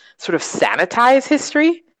museums sort of sanitize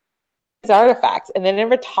history, artifacts, and they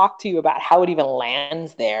never talk to you about how it even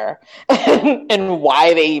lands there and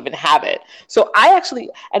why they even have it. So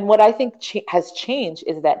what I think has changed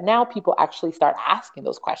is that now people actually start asking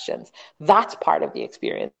those questions. That's part of the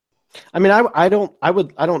experience. I mean, I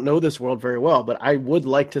don't know this world very well, but I would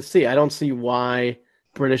like to see. I don't see why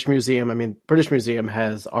British Museum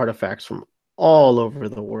has artifacts from all over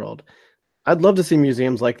the world. I'd love to see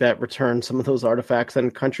museums like that return some of those artifacts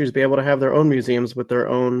and countries be able to have their own museums with their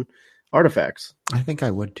own artifacts. I think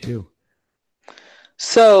I would too.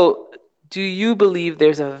 So, do you believe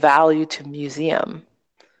there's a value to museum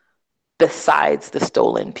besides the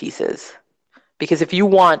stolen pieces? Because if you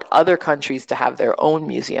want other countries to have their own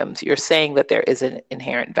museums, you're saying that there is an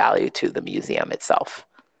inherent value to the museum itself.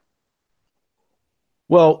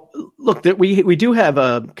 Well, look, we do have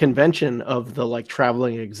a convention of the like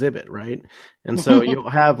traveling exhibit, right? And so you'll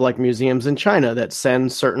have like museums in China that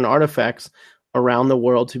send certain artifacts around the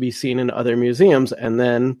world to be seen in other museums, and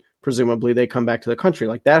then presumably they come back to the country.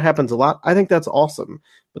 Like that happens a lot. I think that's awesome,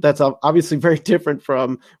 but that's obviously very different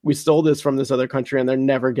from we stole this from this other country and they're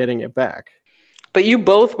never getting it back. But you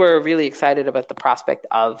both were really excited about the prospect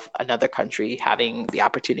of another country having the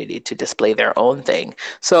opportunity to display their own thing.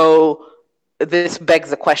 So this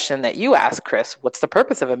begs the question that you asked, Chris, what's the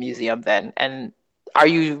purpose of a museum then? And are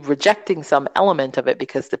you rejecting some element of it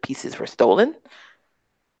because the pieces were stolen?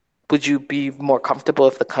 Would you be more comfortable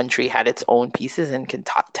if the country had its own pieces and can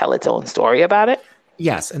tell its own story about it?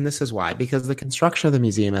 Yes, and this is why. Because the construction of the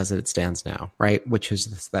museum as it stands now, right, which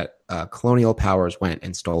is that colonial powers went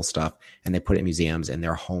and stole stuff and they put it in museums in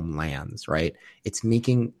their homelands, right? It's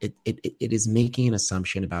making it is making an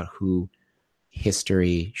assumption about who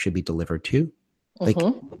history should be delivered to. Like,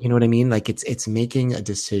 you know what I mean? Like it's making a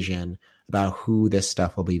decision about who this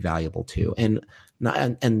stuff will be valuable to. And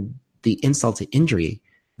the insult to injury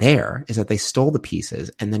there is that they stole the pieces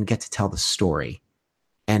and then get to tell the story.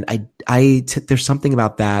 And there's something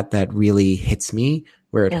about that really hits me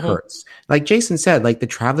where it hurts. Like Jason said, like the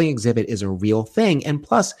traveling exhibit is a real thing. And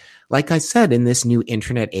plus, like I said, in this new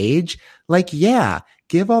internet age, like, yeah,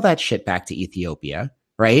 give all that shit back to Ethiopia,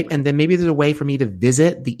 right? And then maybe there's a way for me to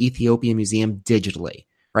visit the Ethiopian Museum digitally,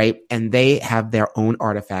 right? And they have their own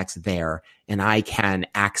artifacts there, and I can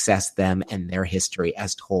access them and their history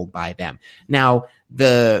as told by them. Now,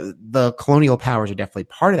 the colonial powers are definitely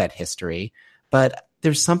part of that history, but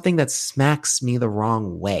there's something that smacks me the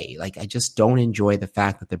wrong way. Like, I just don't enjoy the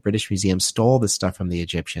fact that the British Museum stole the stuff from the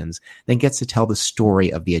Egyptians, then gets to tell the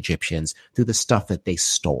story of the Egyptians through the stuff that they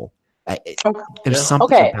stole. There's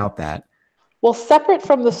something about that. Well, separate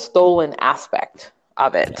from the stolen aspect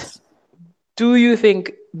of it, do you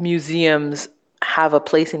think museums have a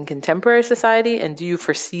place in contemporary society, and do you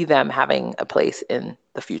foresee them having a place in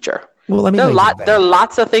the future? Well, let me there are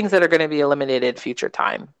lots of things that are going to be eliminated future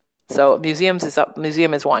time. So museum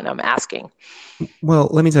is one I'm asking. Well,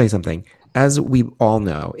 let me tell you something. As we all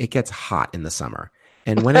know, it gets hot in the summer.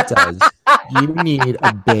 And when it does, you need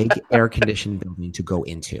a big air-conditioned building to go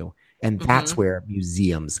into. And that's where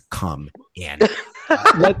museums come in.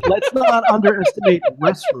 Let's not underestimate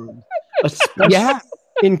restrooms. Especially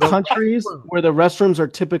in countries where the restrooms are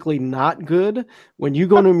typically not good. When you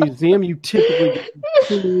go to a museum, you typically get a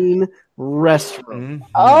clean restroom.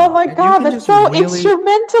 Oh my God, that's so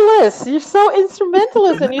instrumentalist. You're so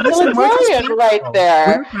instrumentalist and utilitarian right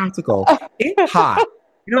there. We're practical. It's hot.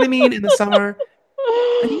 You know what I mean? In the summer.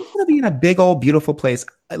 And you want to be in a big old beautiful place.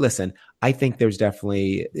 Listen, I think there's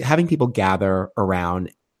definitely having people gather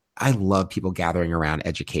around. I love people gathering around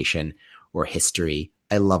education or history.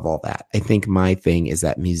 I love all that. I think my thing is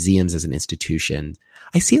that museums as an institution,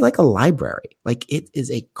 I see it like a library. Like it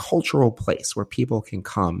is a cultural place where people can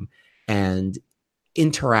come and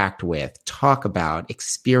interact with, talk about,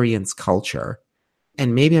 experience culture.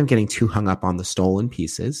 And maybe I'm getting too hung up on the stolen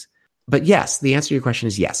pieces. But yes, the answer to your question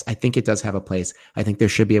is yes. I think it does have a place. I think there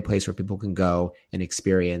should be a place where people can go and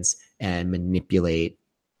experience and manipulate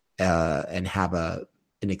and have an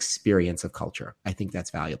experience of culture. I think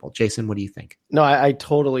that's valuable. Jason, what do you think? No, I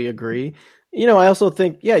totally agree. You know, I also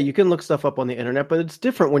think, you can look stuff up on the internet, but it's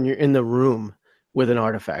different when you're in the room with an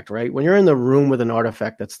artifact, right? When you're in the room with an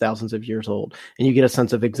artifact that's thousands of years old and you get a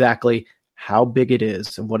sense of exactly how big it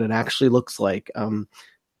is and what it actually looks like.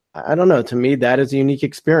 I don't know. To me, that is a unique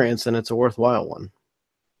experience and it's a worthwhile one.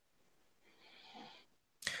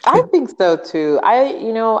 I think so too.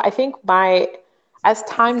 I think as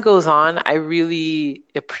time goes on, I really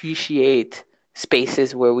appreciate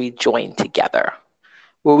spaces where we join together,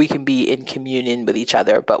 where we can be in communion with each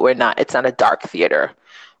other, but it's not a dark theater,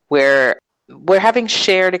 where we're having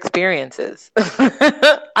shared experiences.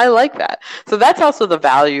 I like that. So that's also the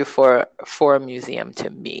value for a museum to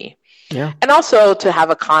me. Yeah. And also to have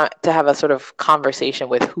a sort of conversation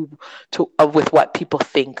with with what people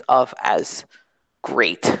think of as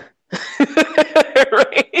great.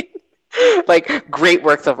 Right? Like great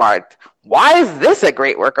works of art. Why is this a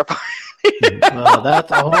great work of art? Well,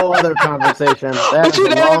 that's a whole other conversation. That's a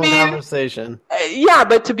long conversation. Yeah,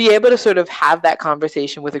 but to be able to sort of have that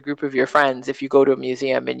conversation with a group of your friends, if you go to a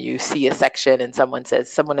museum and you see a section and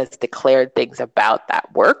someone has declared things about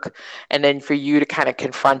that work, and then for you to kind of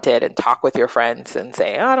confront it and talk with your friends and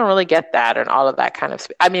say, oh, I don't really get that, and all of that kind of,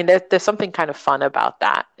 I mean, there's something kind of fun about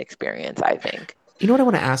that experience, I think. You know what I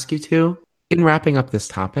want to ask you too? In wrapping up this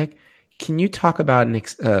topic, can you talk about an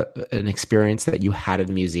experience that you had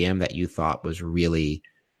at a museum that you thought was really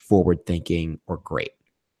forward-thinking or great?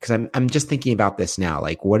 Because I'm just thinking about this now.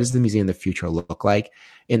 Like, what does the museum of the future look like?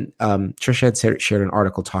 And Trisha had shared an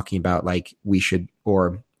article talking about like we should,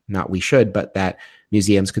 or not we should, but that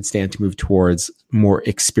museums could stand to move towards more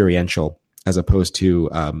experiential as opposed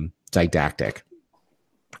to didactic.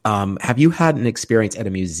 Have you had an experience at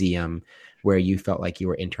a museum where you felt like you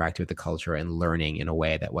were interacting with the culture and learning in a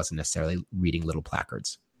way that wasn't necessarily reading little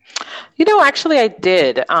placards? You know, actually I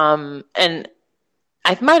did. And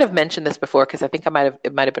I might have mentioned this before because I think it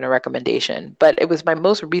might have been a recommendation, but it was my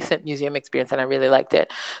most recent museum experience and I really liked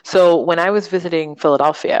it. So when I was visiting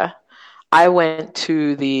Philadelphia, I went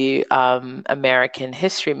to the American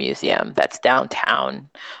History Museum that's downtown,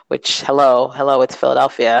 which, hello, it's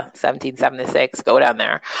Philadelphia, 1776, go down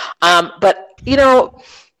there. But, you know,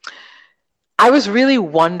 I was really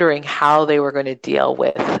wondering how they were going to deal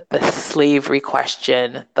with the slavery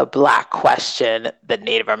question, the Black question, the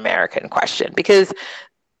Native American question, because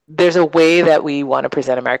there's a way that we want to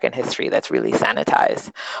present American history that's really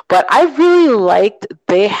sanitized. But I really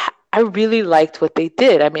liked what they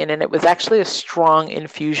did. I mean, and it was actually a strong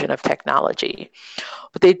infusion of technology.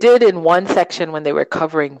 What they did in one section when they were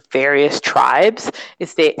covering various tribes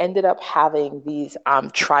is they ended up having these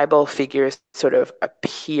tribal figures sort of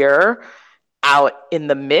appear out in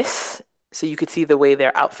the mist, so you could see the way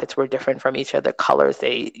their outfits were different from each other, colors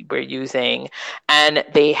they were using, and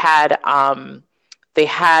they had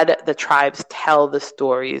the tribes tell the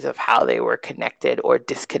stories of how they were connected or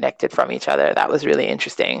disconnected from each other. That was really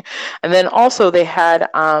interesting. And then also they had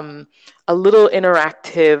a little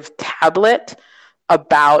interactive tablet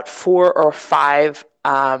about 4 or 5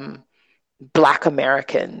 Black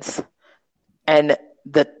Americans and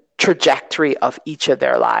the trajectory of each of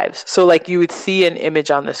their lives. So like you would see an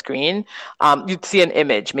image on the screen, you'd see an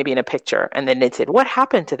image, maybe in a picture, and then it said, what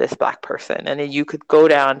happened to this Black person? And then you could go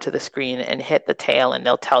down to the screen and hit the tail and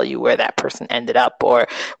they'll tell you where that person ended up or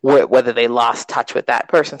whether they lost touch with that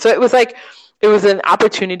person. So it was an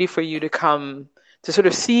opportunity for you to come to sort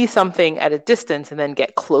of see something at a distance and then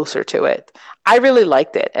get closer to it. I really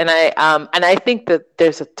liked it. And I think that there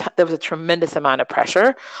was a tremendous amount of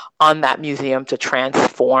pressure on that museum to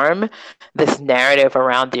transform this narrative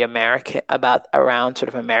around around sort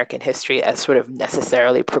of American history as sort of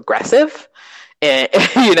necessarily progressive. And,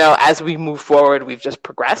 you know, as we move forward, we've just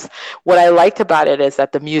progressed. What I liked about it is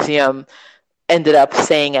that the museum ended up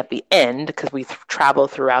saying at the end, because we traveled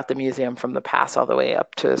throughout the museum from the past all the way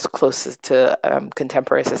up to as close to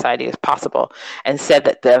contemporary society as possible, and said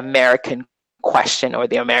that the American question or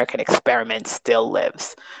the American experiment still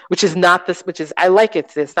lives, I like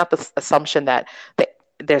it. It's not this assumption that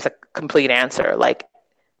there's a complete answer, like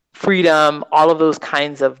freedom, all of those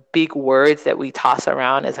kinds of big words that we toss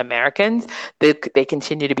around as Americans, they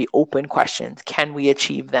continue to be open questions. Can we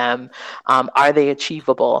achieve them? Are they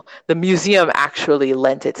achievable? The museum actually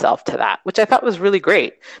lent itself to that, which I thought was really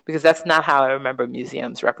great, because that's not how I remember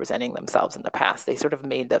museums representing themselves in the past. They sort of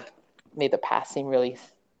made the past seem really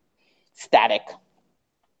static.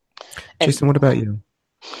 Jason, what about you?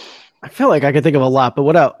 I feel like I could think of a lot, but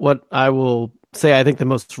what I will say, I think the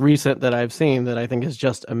most recent that I've seen that I think is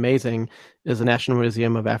just amazing is the National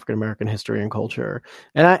Museum of African American History and Culture.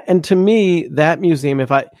 And to me, that museum, if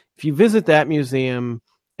you visit that museum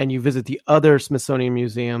and you visit the other Smithsonian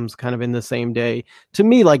museums kind of in the same day, to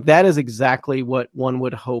me, like that is exactly what one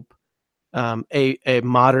would hope a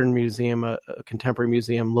modern museum, a contemporary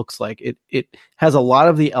museum looks like. It has a lot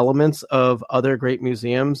of the elements of other great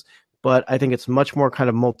museums, but I think it's much more kind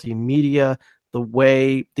of multimedia. The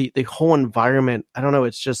way the whole environment, I don't know,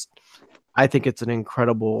 I think it's an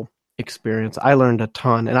incredible experience. I learned a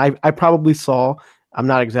ton, and I probably saw, I'm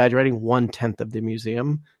not exaggerating, 1/10 of the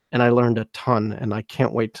museum, and I learned a ton, and I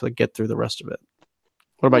can't wait to get through the rest of it.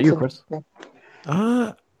 What about you, Chris?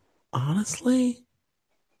 Honestly,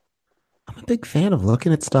 I'm a big fan of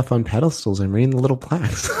looking at stuff on pedestals and reading the little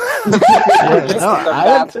plaques. I'm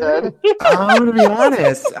to be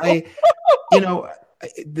honest.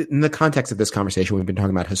 In the context of this conversation, we've been talking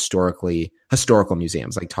about historical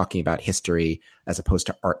museums, like talking about history as opposed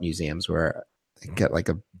to art museums, where I get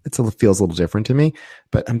feels a little different to me.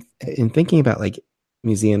 But I'm in thinking about like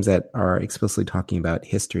museums that are explicitly talking about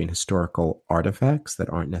history and historical artifacts that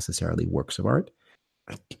aren't necessarily works of art.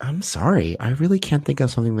 I'm sorry, I really can't think of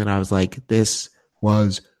something that I was like, this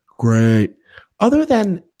was great. Other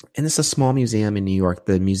than, and it's a small museum in New York,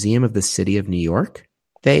 the Museum of the City of New York.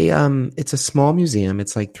 It's a small museum.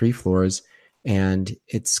 It's like 3 floors, and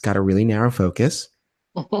it's got a really narrow focus.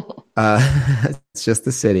 It's just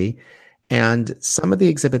the city, and some of the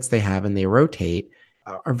exhibits they have and they rotate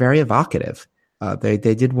are very evocative. They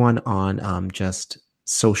did one on just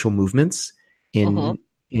social movements in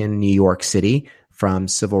New York City, from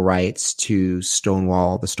civil rights to the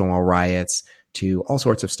Stonewall riots, to all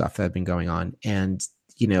sorts of stuff that have been going on. And,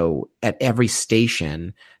 at every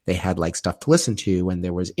station, they had like stuff to listen to, and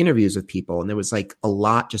there was interviews with people, and there was like a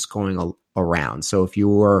lot just going around. So if you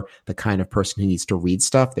were the kind of person who needs to read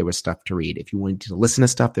stuff, there was stuff to read. If you wanted to listen to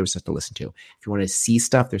stuff, there was stuff to listen to. If you wanted to see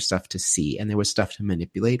stuff, there's stuff to see. And there was stuff to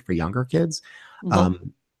manipulate for younger kids.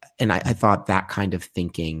 And I thought that kind of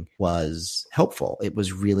thinking was helpful. It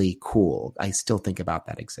was really cool. I still think about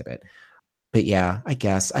that exhibit. But yeah, I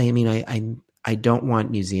guess. I don't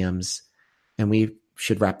want museums, and we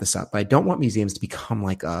should wrap this up, but I don't want museums to become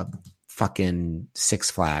like a fucking Six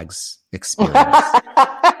Flags experience.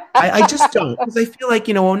 I just don't, because I feel like,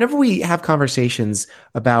 whenever we have conversations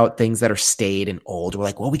about things that are staid and old, we're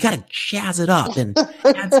like, well, we got to jazz it up and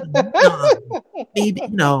add some, maybe,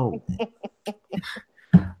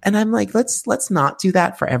 And I'm like, let's not do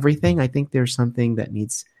that for everything. I think there's something that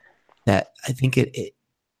needs that. I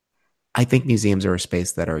think museums are a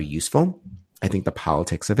space that are useful. I think the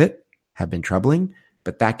politics of it have been troubling,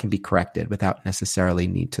 but that can be corrected without necessarily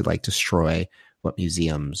need to like destroy what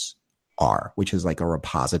museums are, which is like a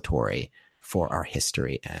repository for our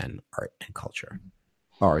history and art and culture.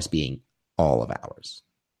 Ours being all of ours.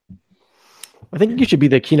 I think you should be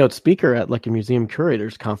the keynote speaker at like a museum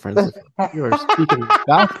curators conference. You are speaking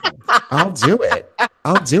gospel. I'll do it.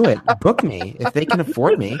 Book me. If they can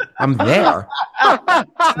afford me, I'm there.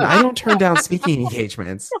 I don't turn down speaking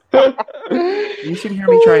engagements. You should hear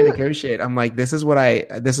me try and negotiate. I'm like, this is what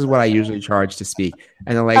I usually charge to speak.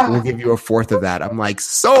 And they're like, we'll give you a fourth of that. I'm like,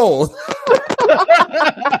 sold.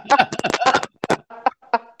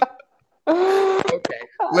 Okay.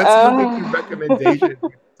 Let's move into recommendations.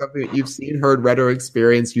 Something that you've seen, heard, read, or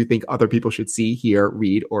experienced you think other people should see, hear,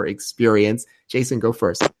 read, or experience. Jason, go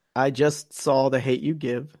first. I just saw The Hate U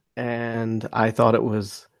Give, and I thought it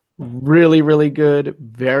was really, really good,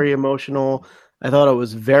 very emotional. I thought it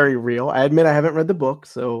was very real. I admit I haven't read the book,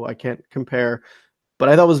 so I can't compare, but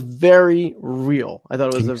I thought it was very real. I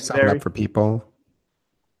thought it was sum it up for people.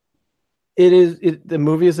 The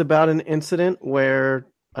movie is about an incident where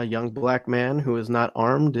a young black man who is not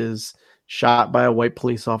armed is shot by a white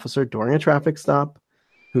police officer during a traffic stop,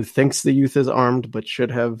 who thinks the youth is armed but should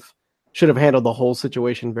have handled the whole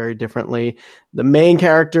situation very differently. The main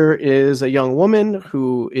character is a young woman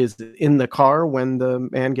who is in the car when the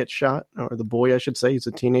man gets shot, or the boy, I should say. He's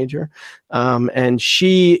a teenager. And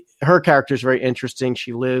her character is very interesting.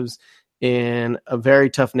 She lives in a very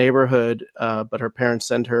tough neighborhood, but her parents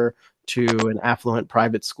send her to an affluent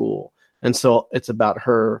private school. And so it's about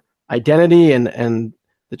her identity and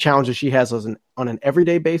the challenges she has on an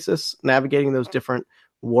everyday basis, navigating those different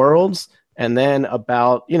worlds. And then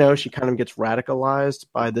about, she kind of gets radicalized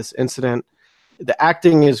by this incident. The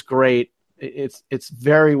acting is great. It's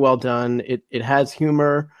very well done. It has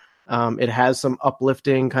humor. It has some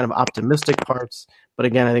uplifting, kind of optimistic parts. But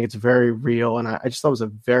again, I think it's very real. And I just thought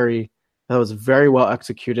it was very well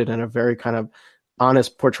executed and a very kind of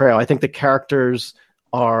honest portrayal. I think the characters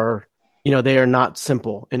are, they are not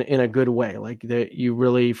simple in a good way. Like you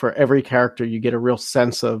really, for every character, you get a real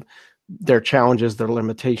sense of their challenges, their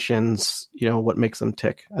limitations, what makes them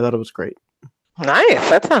tick. I thought it was great. Nice.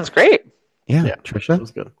 That sounds great. Yeah. Trisha? It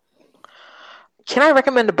was good. Can I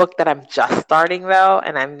recommend a book that I'm just starting though,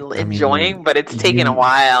 and I'm enjoying, but it's taking a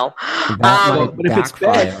while? But if it's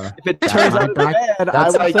bad, if it turns out bad, I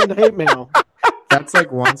will send hate mail. That's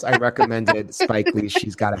like once I recommended Spike Lee's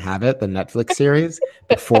She's Gotta Have It, the Netflix series,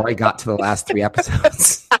 before I got to the last 3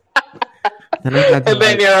 episodes. And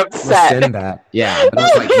then you're upset. That. Yeah. And I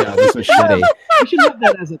was like, this was shitty. We should have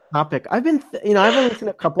that as a topic. I've only seen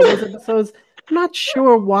a couple of those episodes. I'm not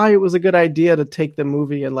sure why it was a good idea to take the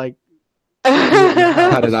movie and like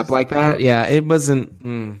cut it up like that. Yeah, it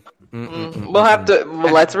wasn't. We'll have to,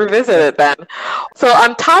 let's revisit it then. So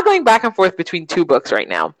I'm toggling back and forth between two books right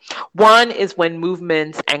now. One is When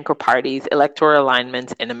Movements Anchor Parties, Electoral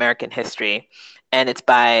Alignments in American History. And it's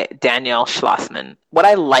by Daniel Schlossman. What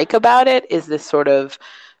I like about it is this sort of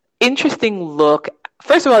interesting look.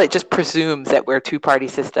 First of all, it just presumes that we're a two-party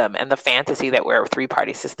system, and the fantasy that we're a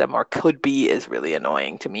three-party system or could be is really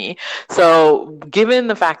annoying to me. So given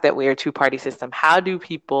the fact that we're a two-party system, how do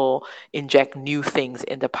people inject new things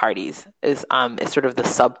into parties is sort of the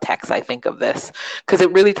subtext, I think, of this, because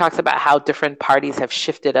it really talks about how different parties have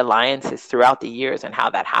shifted alliances throughout the years and how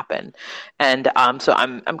that happened. And so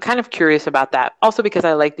I'm kind of curious about that, also because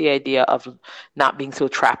I like the idea of not being so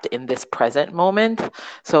trapped in this present moment.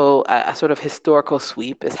 So a sort of historical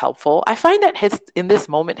sweep is helpful. I find that in this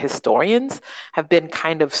moment, historians have been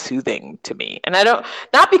kind of soothing to me. And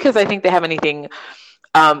not because I think they have anything,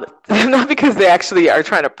 not because they actually are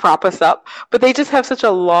trying to prop us up, but they just have such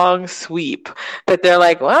a long sweep that they're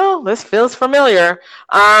like, well, this feels familiar.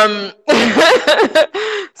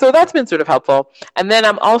 So that's been sort of helpful. And then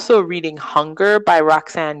I'm also reading Hunger by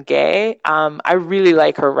Roxane Gay. I really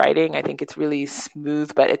like her writing. I think it's really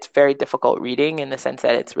smooth, but it's very difficult reading in the sense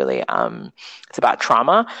that it's really, it's about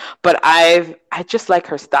trauma. But I just like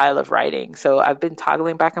her style of writing. So I've been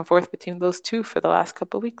toggling back and forth between those two for the last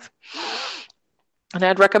couple of weeks. And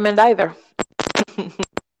I'd recommend either.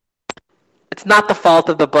 It's not the fault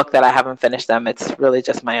of the book that I haven't finished them. It's really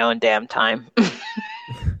just my own damn time.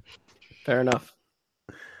 Fair enough.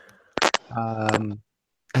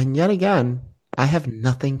 And yet again, I have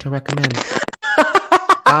nothing to recommend.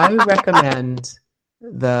 I recommend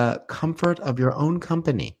the comfort of your own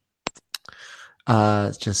company.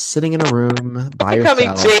 Just sitting in a room by yourself.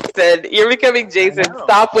 You're becoming Jason.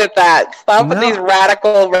 Stop with that. Stop with these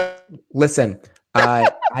radical. Listen, I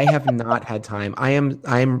have not had time. I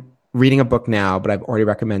am reading a book now, but I've already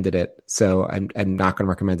recommended it, so I'm not going to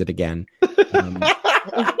recommend it again.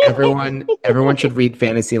 Everyone should read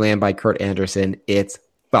Fantasyland by Kurt Anderson. It's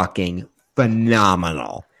fucking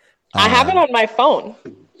phenomenal. I have it on my phone.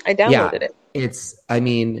 I downloaded it.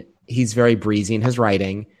 He's very breezy in his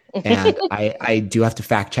writing, and I do have to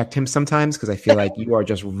fact check him sometimes because I feel like you are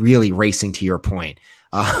just really racing to your point.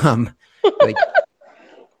 But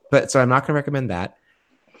so I'm not going to recommend that.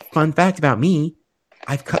 Fun fact about me,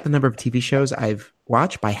 I've cut the number of TV shows I've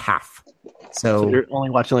watched by half. So you're only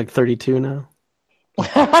watching like 32 now?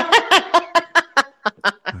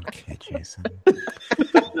 Okay, Jason.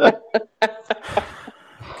 Okay.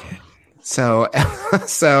 So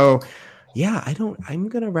yeah, I'm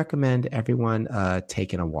going to recommend everyone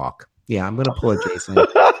taking a walk. Yeah, I'm going to pull a Jason.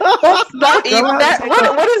 That's not even that.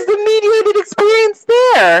 What is the mediated experience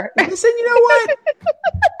there? Listen, you know what?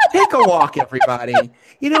 Take a walk, everybody.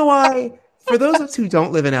 You know why? For those of us who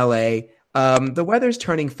don't live in LA, the weather's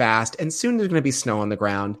turning fast, and soon there's going to be snow on the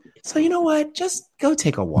ground. So you know what? Just go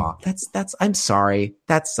take a walk. I'm sorry.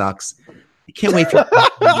 That sucks. I can't wait for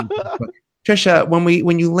Trisha,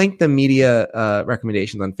 when you link the media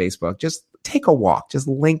recommendations on Facebook, just take a walk. Just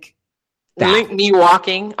link that. Link me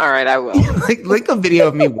walking? All right, I will. link a video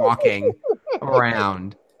of me walking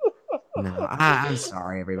around. No, I'm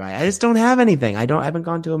sorry, everybody. I just don't have anything. I haven't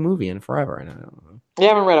gone to a movie in forever, and I don't know. You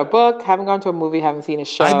haven't read a book, haven't gone to a movie, haven't seen a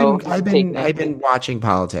show. I've been watching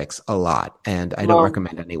politics a lot, and I don't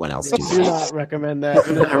recommend anyone else do that. Do not recommend that.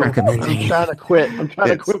 I'm not recommending. I'm trying to quit. I'm trying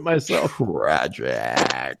to quit myself.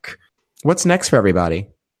 Tragic. What's next for everybody?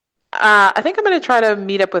 I think I'm going to try to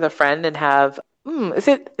meet up with a friend and have.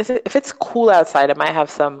 If it's cool outside, I might have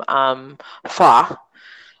some pho.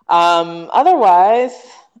 Otherwise,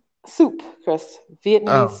 soup, Chris.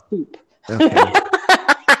 Vietnamese soup. Okay.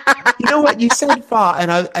 You know what? You said pho,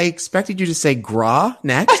 and I expected you to say gras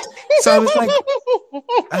next. So I was like,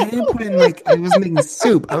 I didn't put in I wasn't making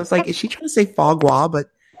soup. I was like, is she trying to say foie gras,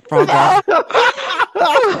 but foie gras?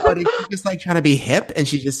 But is she just trying to be hip, and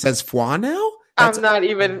she just says foie now? I've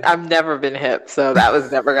never been hip, so that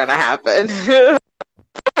was never going to happen.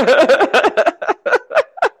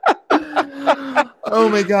 Oh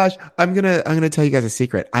my gosh. I'm gonna tell you guys a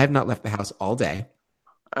secret. I have not left the house all day.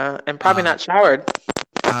 And probably not showered.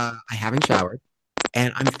 I haven't showered.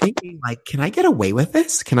 And I'm thinking, can I get away with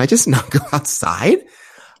this? Can I just not go outside?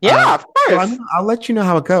 Yeah, of course. So I'll let you know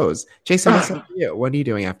how it goes. Jason, what's up for you? What are you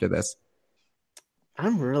doing after this?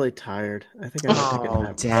 I'm really tired. I think I'm taking a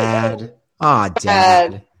nap. Dad. Oh,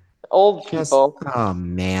 Dad. Old people. Oh,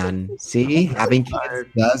 man. See? Having kids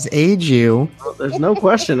does age you. Well, there's no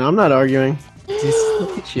question. I'm not arguing. Just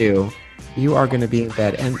look at you. You are going to be in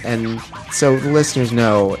bed. And so the listeners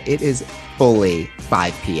know it is fully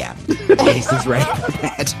 5 p.m. Jason's ready for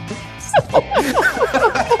bed.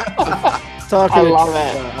 I love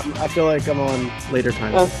it. I feel like I'm on later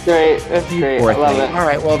time. That's great. That's great. I love it. All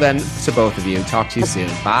right. Well, then, to both of you, talk to you soon.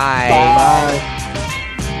 Bye. Bye. Bye.